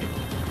 Shit.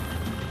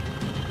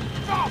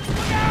 Stop!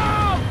 Look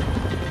out!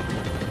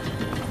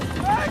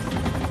 Max!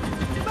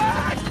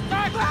 Max!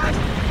 Max! Max!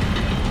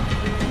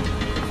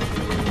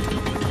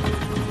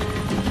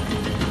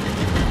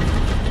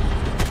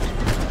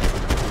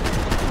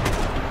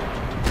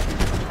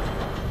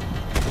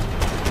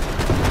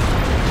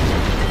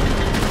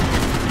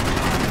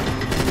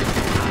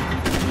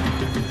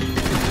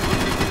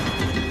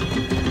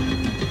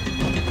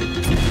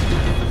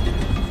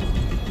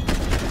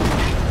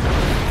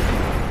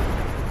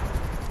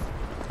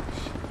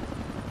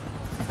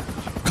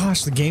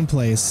 Gosh, the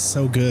gameplay is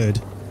so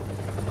good.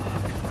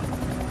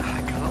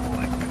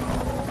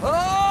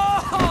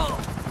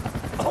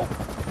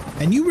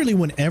 And you really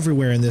went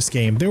everywhere in this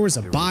game. There was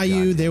a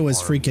bayou, there was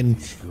freaking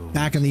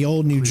back in the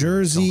old New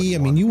Jersey. I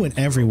mean, you went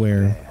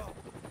everywhere.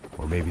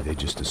 Or maybe they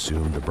just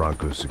assumed the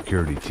Broncos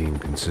security team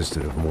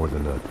consisted of more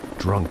than a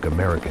drunk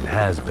American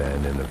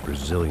has-been and a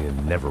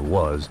Brazilian never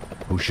was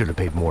who should have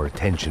paid more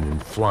attention in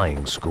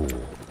flying school.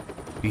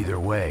 Either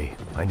way,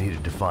 I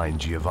needed to find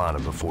Giovanna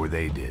before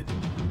they did.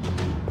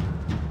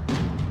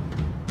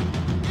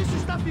 Isso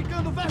está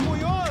ficando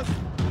vergonhoso!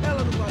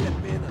 Ela não vale a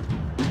pena.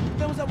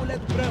 Temos a mulher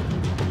do branco.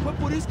 Foi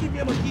por isso que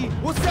viemos aqui.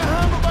 O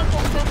Serrano vai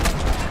comprar.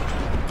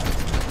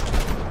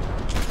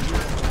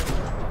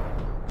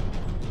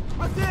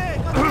 Cadê?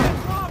 Cadê?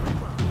 Sobe,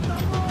 mano! Tá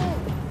bom!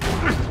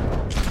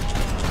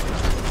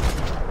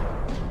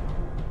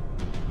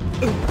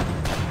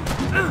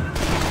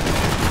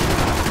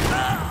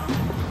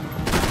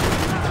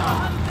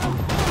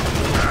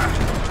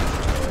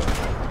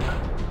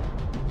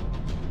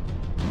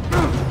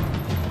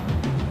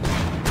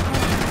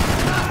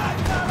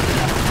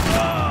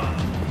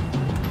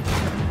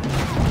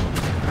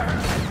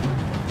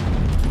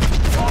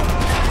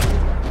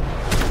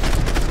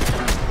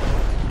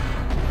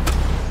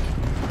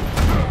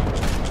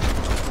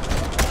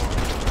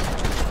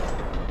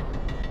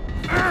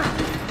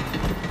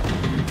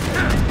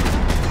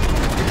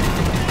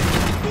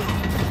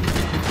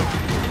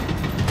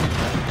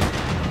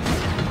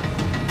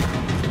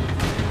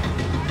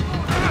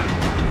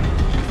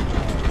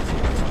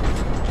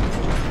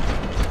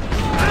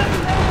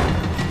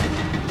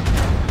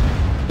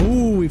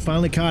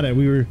 finally caught it.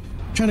 We were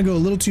trying to go a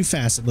little too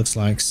fast, it looks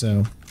like,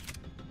 so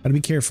gotta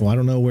be careful. I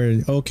don't know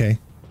where. Okay.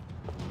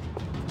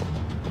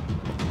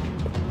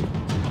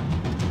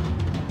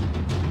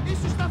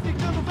 Isso está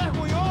ficando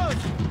vergonhoso.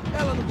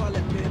 Ela não vale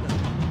a pena.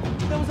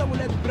 Temos a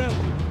mulher de branco.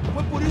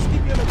 Foi por isso que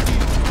viemos aqui.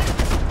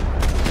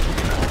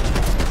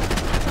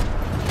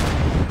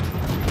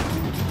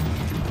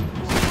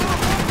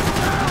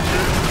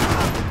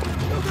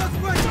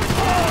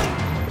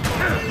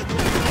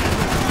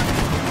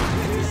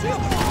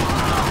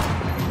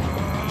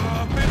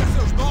 Pega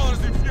seus dólares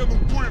e enfia no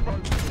cu,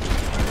 mano.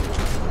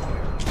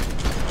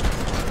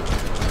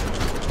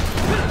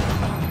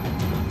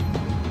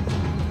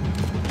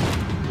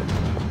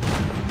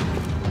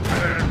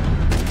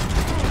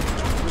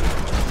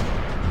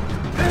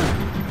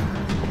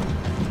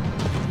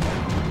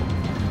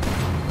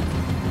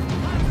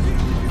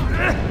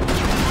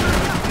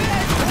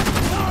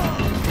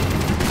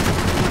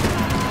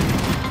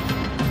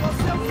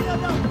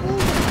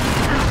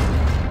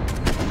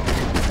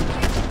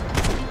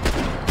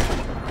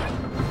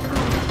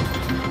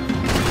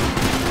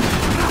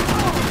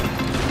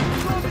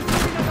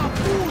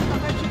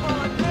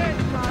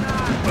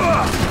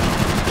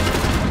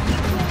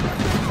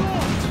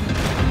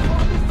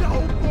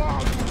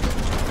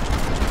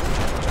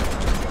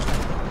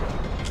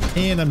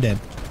 And I'm dead.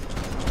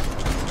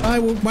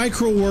 My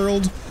cruel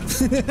world.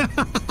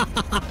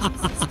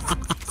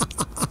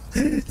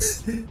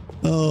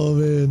 Oh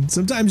man,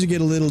 sometimes you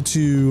get a little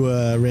too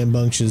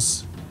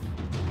rambunctious.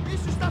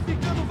 Isso está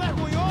ficando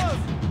vergonhoso.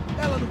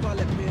 Ela não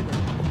vale a pena.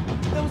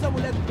 Temos a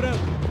mulher de branco.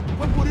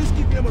 Foi por isso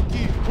que viemos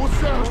aqui.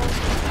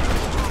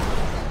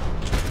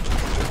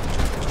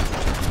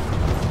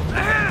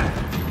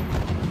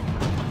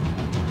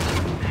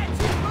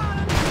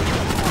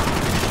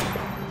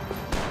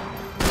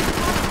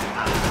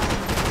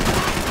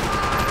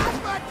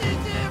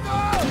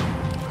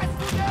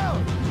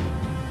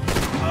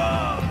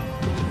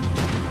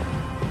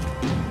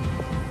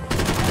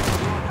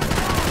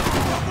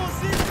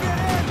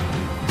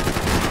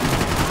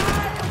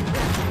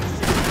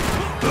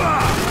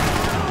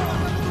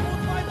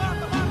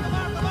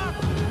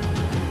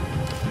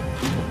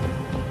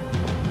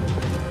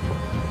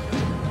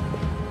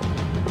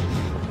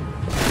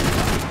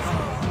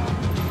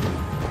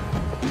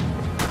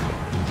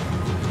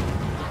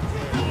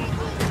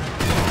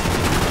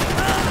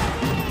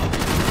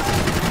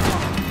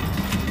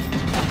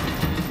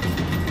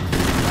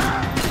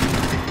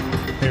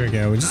 There we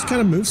go. We just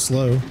kind of move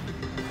slow.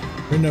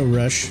 We're in no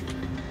rush.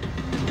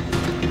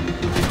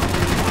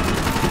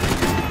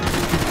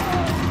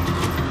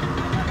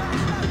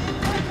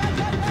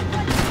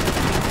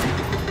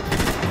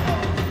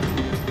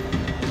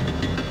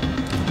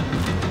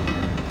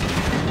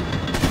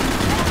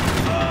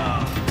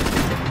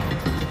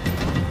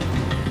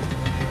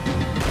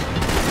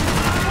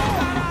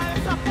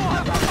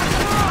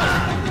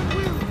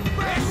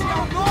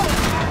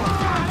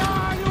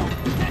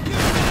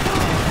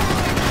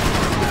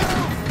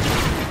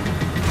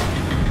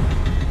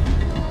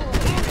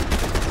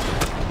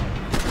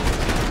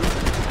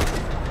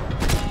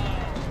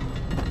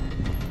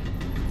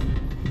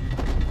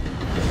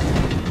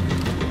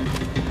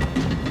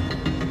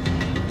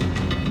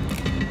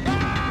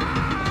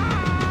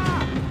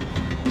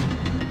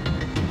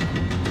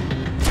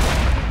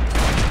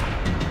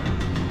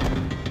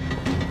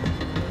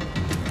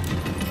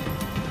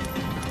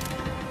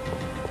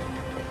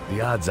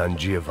 The odds on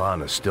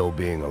Giovanna still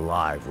being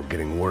alive were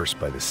getting worse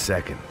by the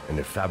second, and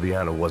if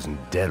Fabiana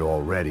wasn't dead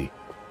already,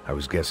 I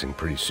was guessing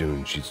pretty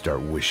soon she'd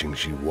start wishing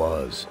she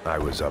was. I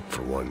was up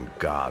for one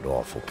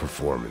god-awful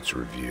performance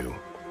review.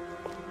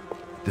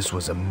 This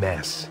was a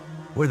mess.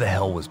 Where the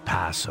hell was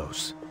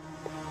Passos?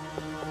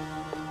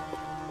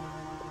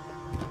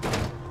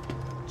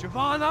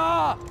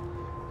 Giovanna!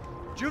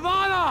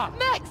 Giovanna!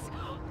 Max!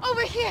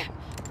 Over here!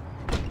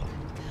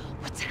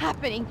 What's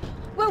happening?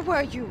 Where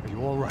were you? Are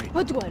you all right?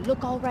 What, do I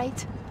look all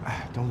right?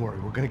 Don't worry,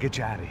 we're gonna get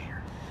you out of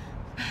here.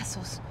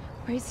 Passos,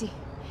 where is he?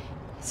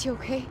 Is he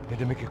okay? Had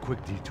to make a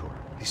quick detour.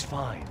 He's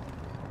fine.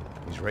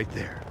 He's right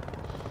there.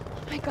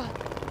 Oh my God.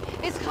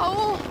 It's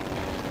Raul!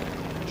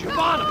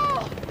 Giovanna!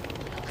 Raul!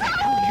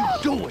 What are you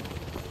doing?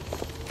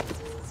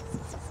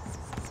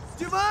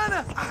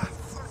 Giovanna!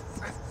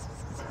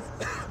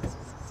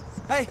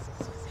 Hey!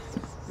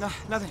 No,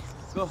 nothing.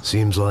 Go.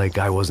 Seems like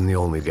I wasn't the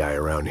only guy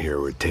around here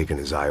who had taken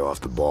his eye off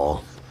the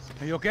ball.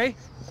 Are you okay?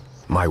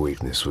 My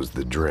weakness was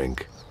the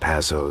drink.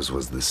 Passos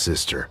was the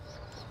sister.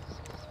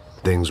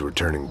 Things were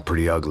turning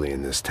pretty ugly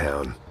in this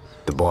town.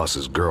 The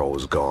boss's girl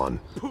was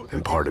gone,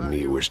 and part of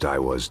me wished I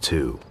was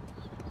too.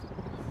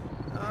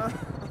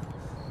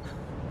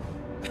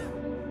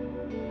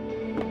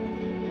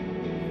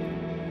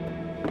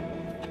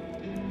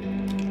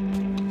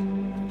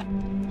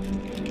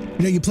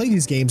 You know, you play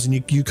these games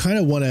and you kind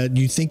of want to,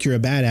 you think you're a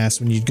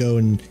badass when you go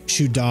and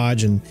shoot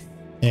dodge and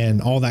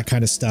and all that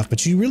kind of stuff.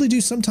 But you really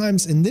do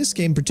sometimes, in this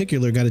game in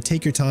particular, got to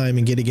take your time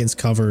and get against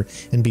cover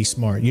and be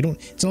smart. You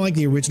don't, it's not like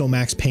the original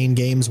Max Payne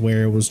games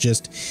where it was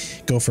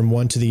just go from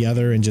one to the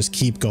other and just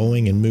keep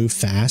going and move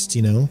fast,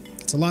 you know.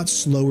 It's a lot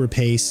slower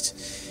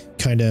paced,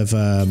 kind of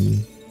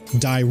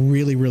die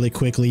really, really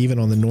quickly, even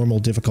on the normal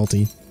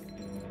difficulty.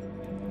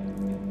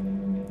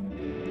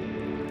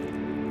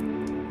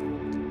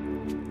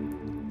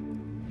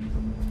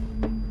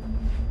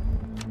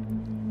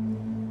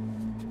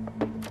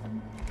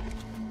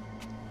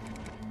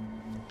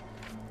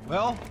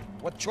 Well,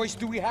 what choice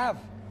do we have?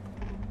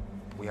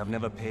 We have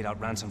never paid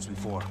out ransoms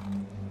before.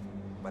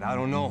 But I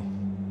don't know.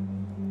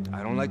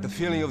 I don't like the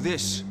feeling of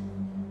this.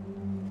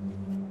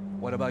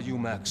 What about you,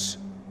 Max?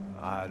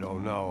 I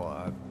don't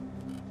know.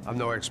 I'm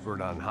no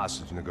expert on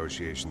hostage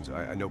negotiations.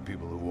 I know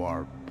people who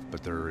are,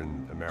 but they're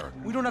in America.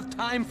 We don't have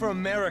time for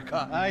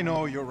America. I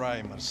know you're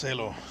right,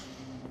 Marcelo.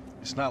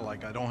 It's not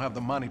like I don't have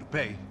the money to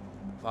pay.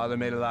 Father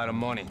made a lot of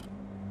money.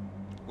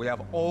 We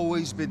have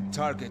always been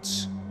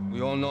targets.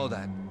 We all know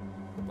that.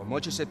 But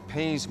much as it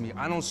pains me,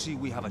 I don't see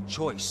we have a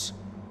choice.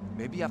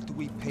 Maybe after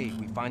we pay,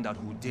 we find out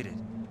who did it.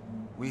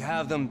 We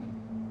have them...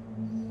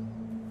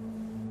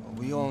 Well,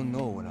 we all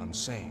know what I'm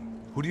saying.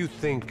 Who do you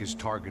think is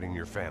targeting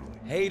your family?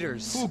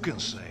 Haters. Who can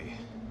say?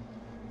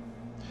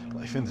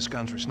 Life in this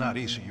country is not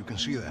easy, you can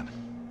see that.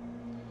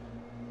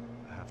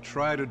 I have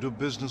tried to do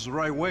business the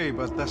right way,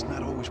 but that's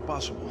not always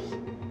possible.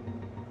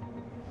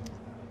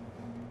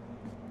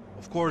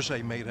 Of course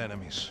I made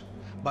enemies,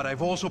 but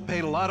I've also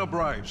paid a lot of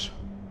bribes.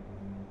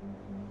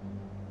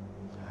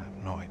 I have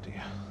no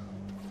idea.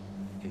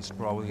 It's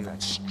probably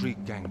that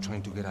street gang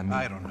trying to get at me.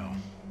 I don't know.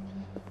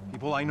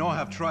 People I know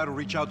have tried to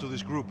reach out to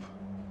this group.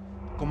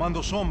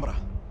 Comando Sombra.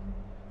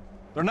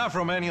 They're not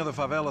from any of the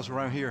favelas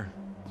around here.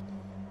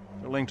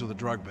 They're linked to the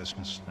drug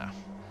business. Now,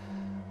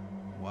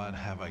 what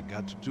have I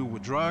got to do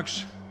with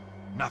drugs?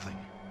 Nothing.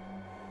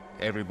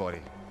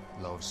 Everybody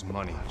loves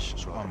money. I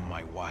just want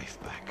my wife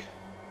back.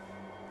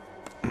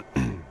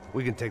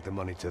 We can take the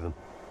money to them.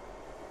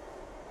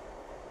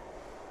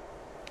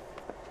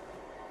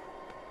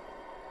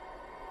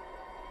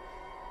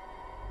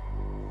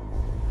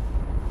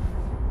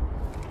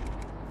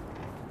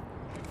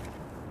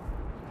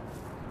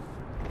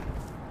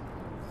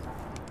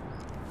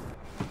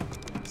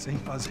 Sem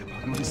fazer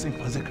barulho, sem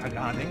fazer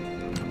cagada, hein?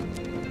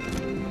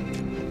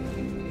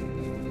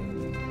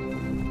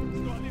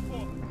 Estou ali,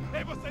 pô!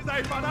 Ei, vocês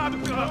aí, parados,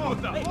 filho da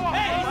puta! Ei,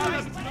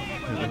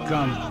 Here they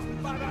come.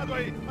 Parado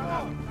aí!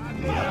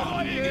 Parado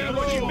aí, eu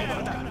vou de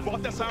merda!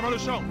 Bota essa arma no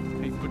chão!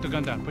 Hey, put the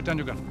gun down. Put down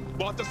your gun.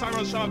 Bota essa arma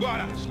no chão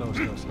agora! Slow,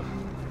 slow, slow.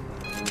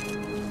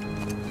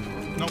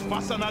 Não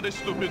faça nada,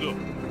 estúpido!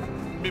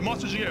 Me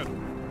mostra o dinheiro!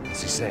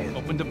 What's he saying?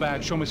 Open the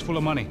bag. Show me it's full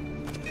of money.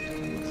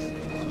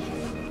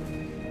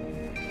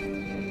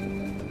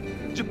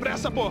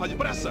 Depressa, porra,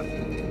 depressa!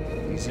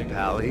 Easy,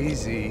 pal,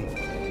 easy.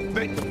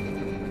 Vem!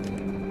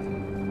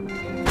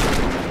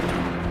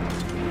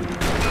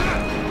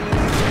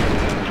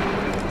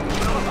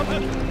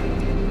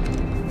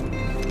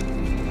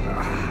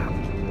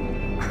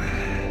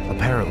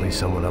 Apparently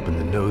someone up in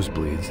the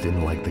nosebleeds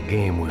didn't like the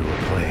game we were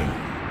playing.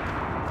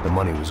 The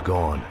money was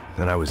gone,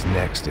 and I was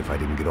next if I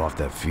didn't get off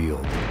that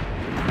field.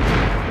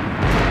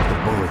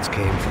 The bullets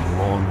came from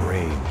long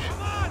range.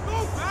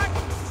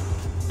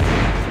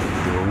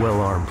 They were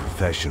well-armed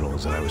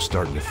professionals, and I was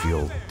starting to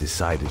feel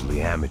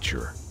decidedly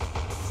amateur.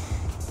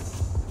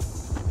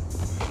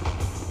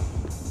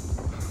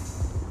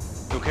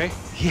 Okay?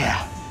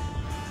 Yeah.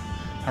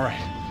 All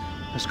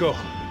right. Let's go.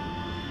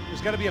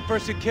 There's got to be a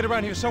first-aid kit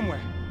around here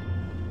somewhere.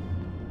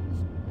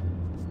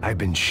 I've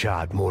been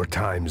shot more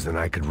times than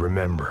I could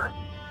remember.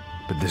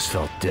 But this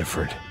felt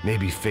different.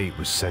 Maybe fate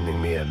was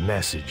sending me a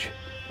message,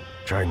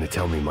 trying to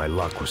tell me my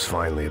luck was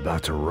finally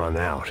about to run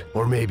out.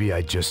 Or maybe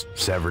I just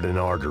severed an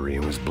artery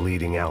and was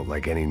bleeding out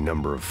like any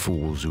number of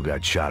fools who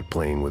got shot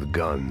playing with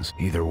guns.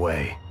 Either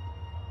way,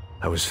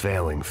 I was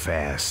failing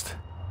fast.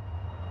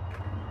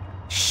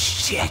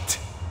 Shit!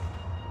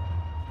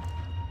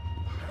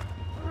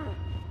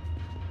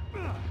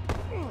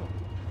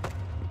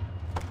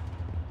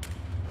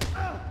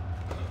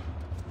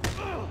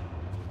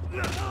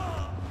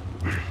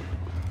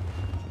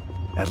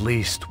 At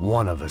least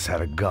one of us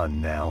had a gun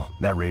now.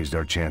 That raised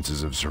our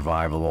chances of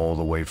survival all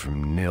the way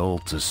from nil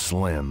to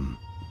slim.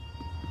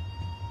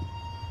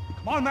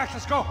 Come on, Max,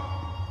 let's go.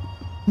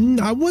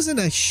 I wasn't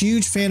a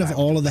huge fan of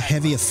all of the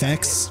heavy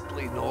effects,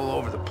 Bleeding all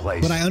over the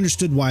place. but I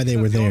understood why they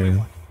were there.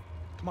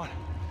 Come on.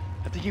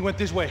 I think he went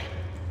this way.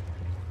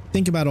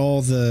 Think about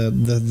all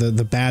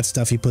the bad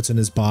stuff he puts in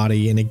his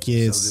body, and it So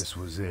gives this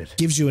was it.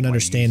 gives you an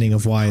understanding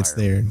of why it's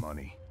there.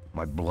 Money.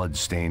 My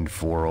blood-stained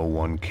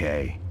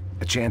 401k.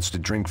 A chance to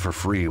drink for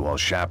free while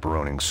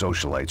chaperoning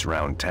socialites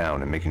around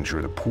town and making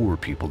sure the poor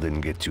people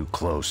didn't get too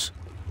close.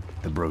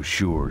 The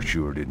brochure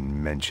sure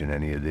didn't mention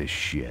any of this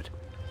shit.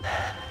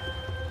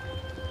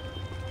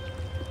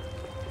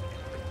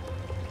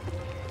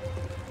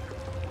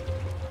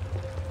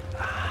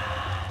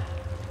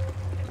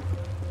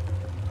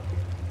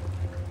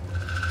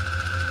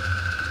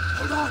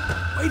 Hold on!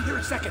 Wait here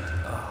a second!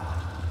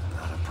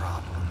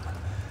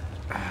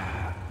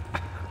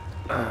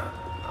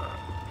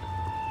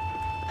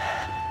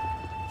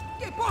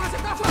 Que porra você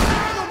tá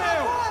fazendo,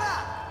 meu?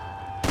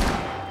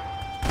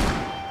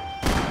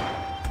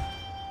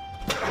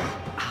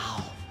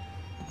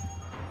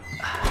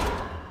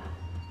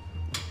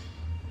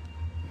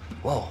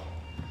 Whoa.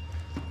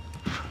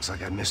 Looks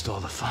like I missed all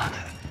the fun.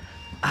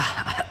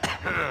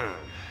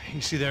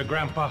 Easy there,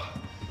 Grandpa.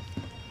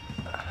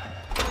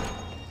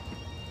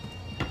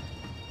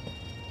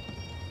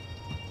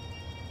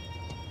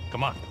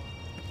 Come on.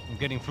 I'm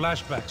getting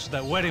flashbacks to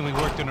that wedding we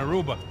worked in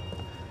Aruba.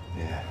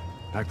 Yeah,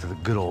 back to the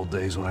good old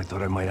days when I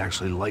thought I might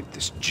actually like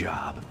this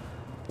job.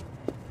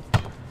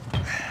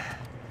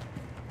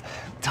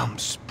 Dumb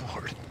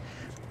sport.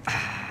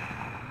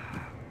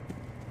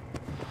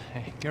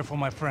 Hey, careful,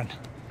 my friend.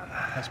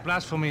 That's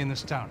blasphemy in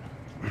this town.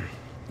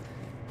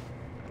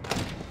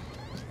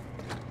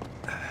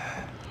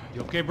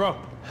 You okay, bro?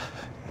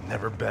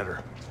 Never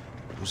better.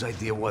 Whose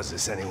idea was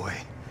this anyway?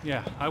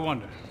 Yeah, I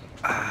wonder.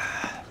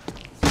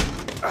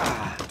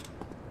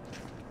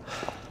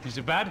 Is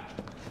it bad?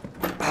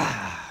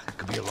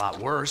 Could be a lot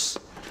worse.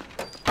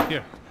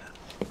 Here.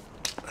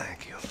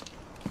 Thank you.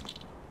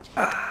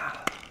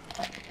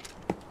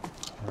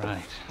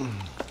 Right.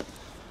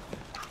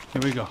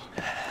 Here we go.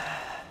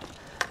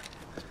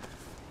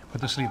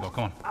 Put the sleeve on,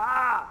 come on.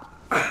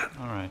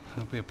 All right,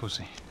 don't be a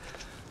pussy.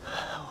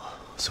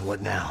 So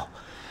what now?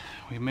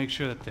 We make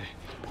sure that the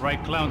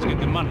right clowns get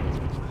the money.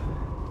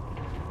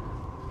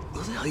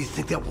 Who the hell do you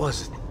think that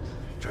was?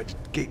 Tried to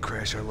gate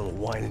crash our little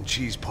wine and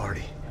cheese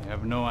party. I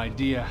have no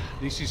idea.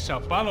 This is Sao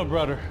Paulo,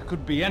 brother.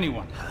 Could be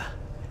anyone.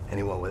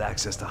 Anyone with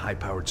access to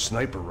high-powered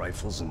sniper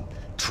rifles and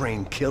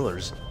trained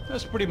killers.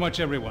 That's pretty much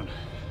everyone.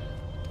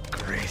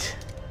 Great.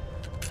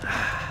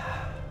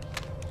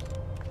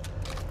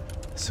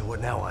 So what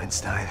now,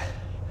 Einstein?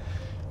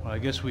 Well, I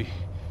guess we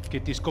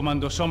get these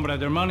Comando Sombra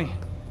their money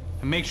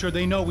and make sure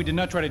they know we did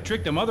not try to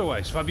trick them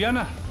otherwise.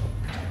 Fabiana,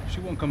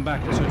 she won't come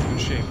back in such good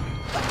shape.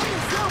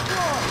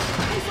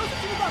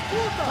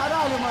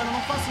 Caralho, mano,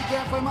 não faço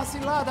ideia, foi uma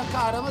cilada,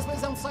 cara. Nós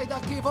precisamos sair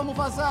daqui, vamos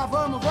vazar,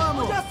 vamos,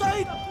 vamos! Onde é a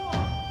saída, porra?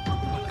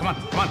 Come on,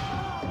 come on.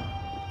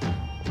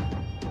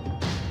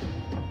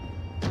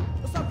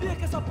 Eu sabia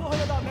que essa porra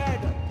ia dar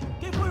merda.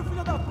 Quem foi o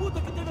filho da puta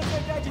que teve essa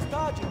ideia de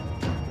estádio?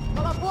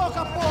 Cala a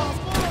boca,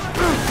 porra!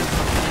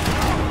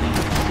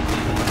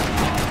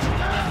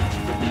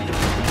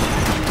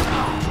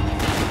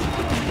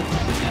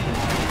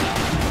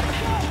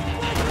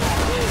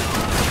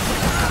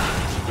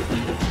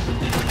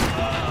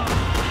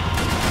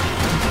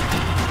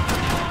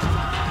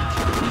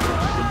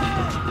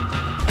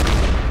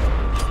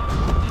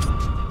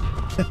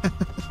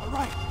 All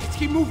right, let's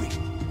keep moving.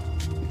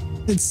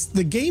 It's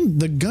the game,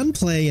 the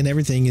gunplay and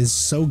everything is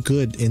so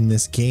good in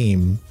this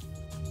game.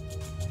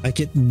 Like,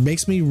 it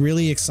makes me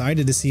really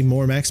excited to see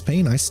more Max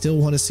Payne. I still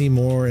want to see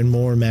more and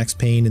more Max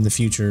Payne in the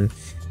future.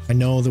 I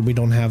know that we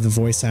don't have the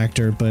voice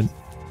actor, but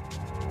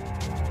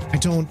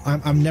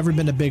I've never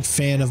been a big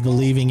fan of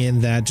believing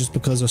in that just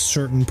because a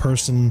certain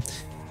person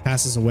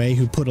passes away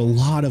who put a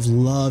lot of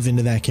love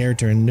into that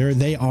character, and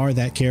they are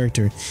that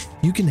character.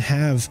 You can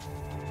have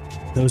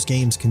those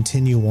games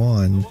continue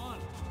on.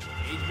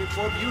 Age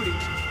before beauty.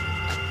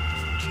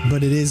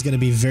 But it is going to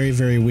be very,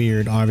 very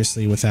weird,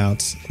 obviously,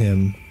 without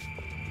him.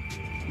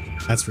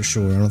 That's for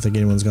sure. I don't think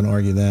anyone's going to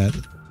argue that.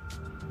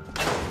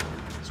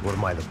 So what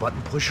am I, the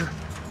button pusher?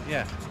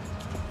 Yeah.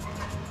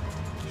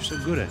 You're so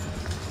good at it.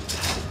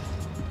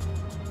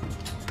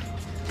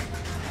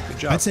 Good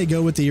job. I'd say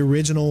go with the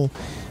original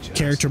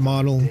character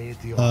model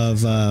of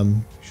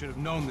Should have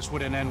known this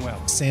wouldn't end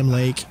well. Sam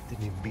Lake.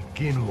 Didn't even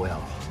begin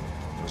well.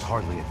 It was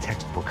hardly a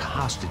textbook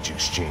hostage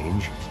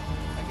exchange.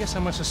 I guess I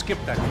must have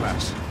skipped that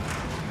class.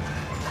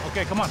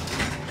 Okay, come on.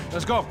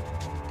 Let's go.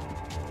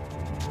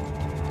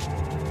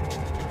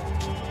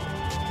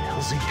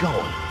 How's he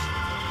going?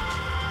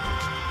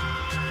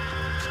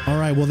 All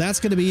right, well, that's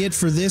going to be it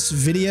for this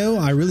video.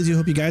 I really do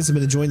hope you guys have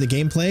been enjoying the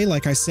gameplay.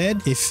 Like I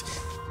said,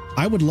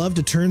 I would love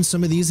to turn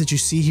some of these that you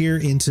see here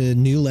into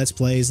new Let's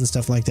Plays and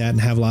stuff like that and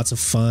have lots of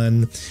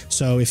fun.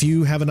 So if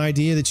you have an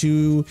idea that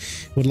you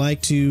would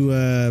like to,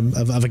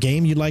 of a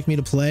game you'd like me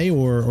to play,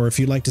 or if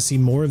you'd like to see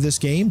more of this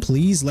game,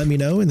 please let me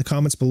know in the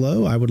comments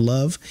below. I would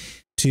love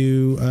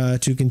to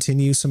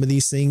continue some of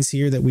these things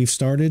here that we've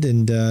started.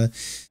 And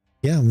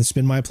yeah, it's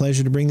been my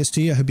pleasure to bring this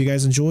to you. I hope you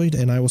guys enjoyed,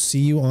 and I will see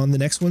you on the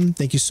next one.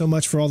 Thank you so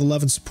much for all the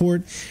love and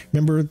support.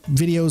 Remember,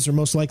 videos are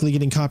most likely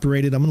getting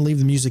copyrighted. I'm going to leave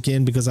the music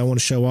in because I want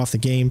to show off the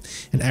game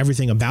and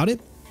everything about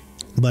it.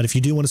 But if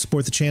you do want to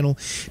support the channel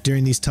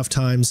during these tough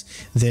times,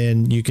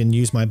 then you can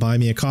use my Buy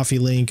Me a Coffee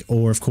link,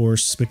 or of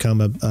course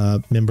become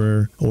a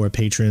member or a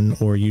patron,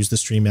 or use the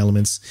Stream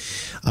Elements.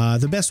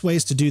 The best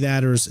ways to do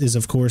that is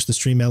of course the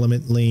Stream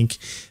Element link,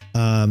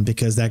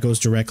 because that goes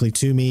directly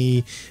to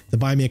me. The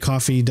Buy Me a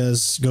Coffee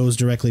goes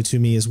directly to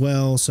me as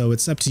well. So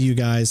it's up to you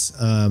guys.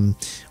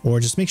 Or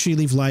just make sure you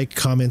leave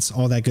comments,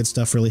 all that good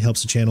stuff really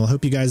helps the channel. I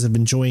hope you guys have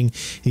been enjoying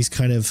these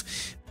kind of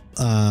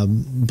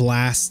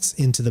blasts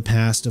into the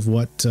past of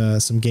what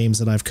some games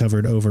that I've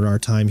covered over our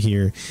time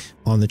here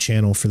on the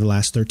channel for the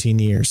last 13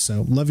 years.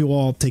 So love you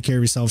all, take care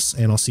of yourselves,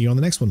 and I'll see you on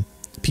the next one.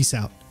 Peace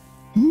out,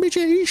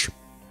 bitches.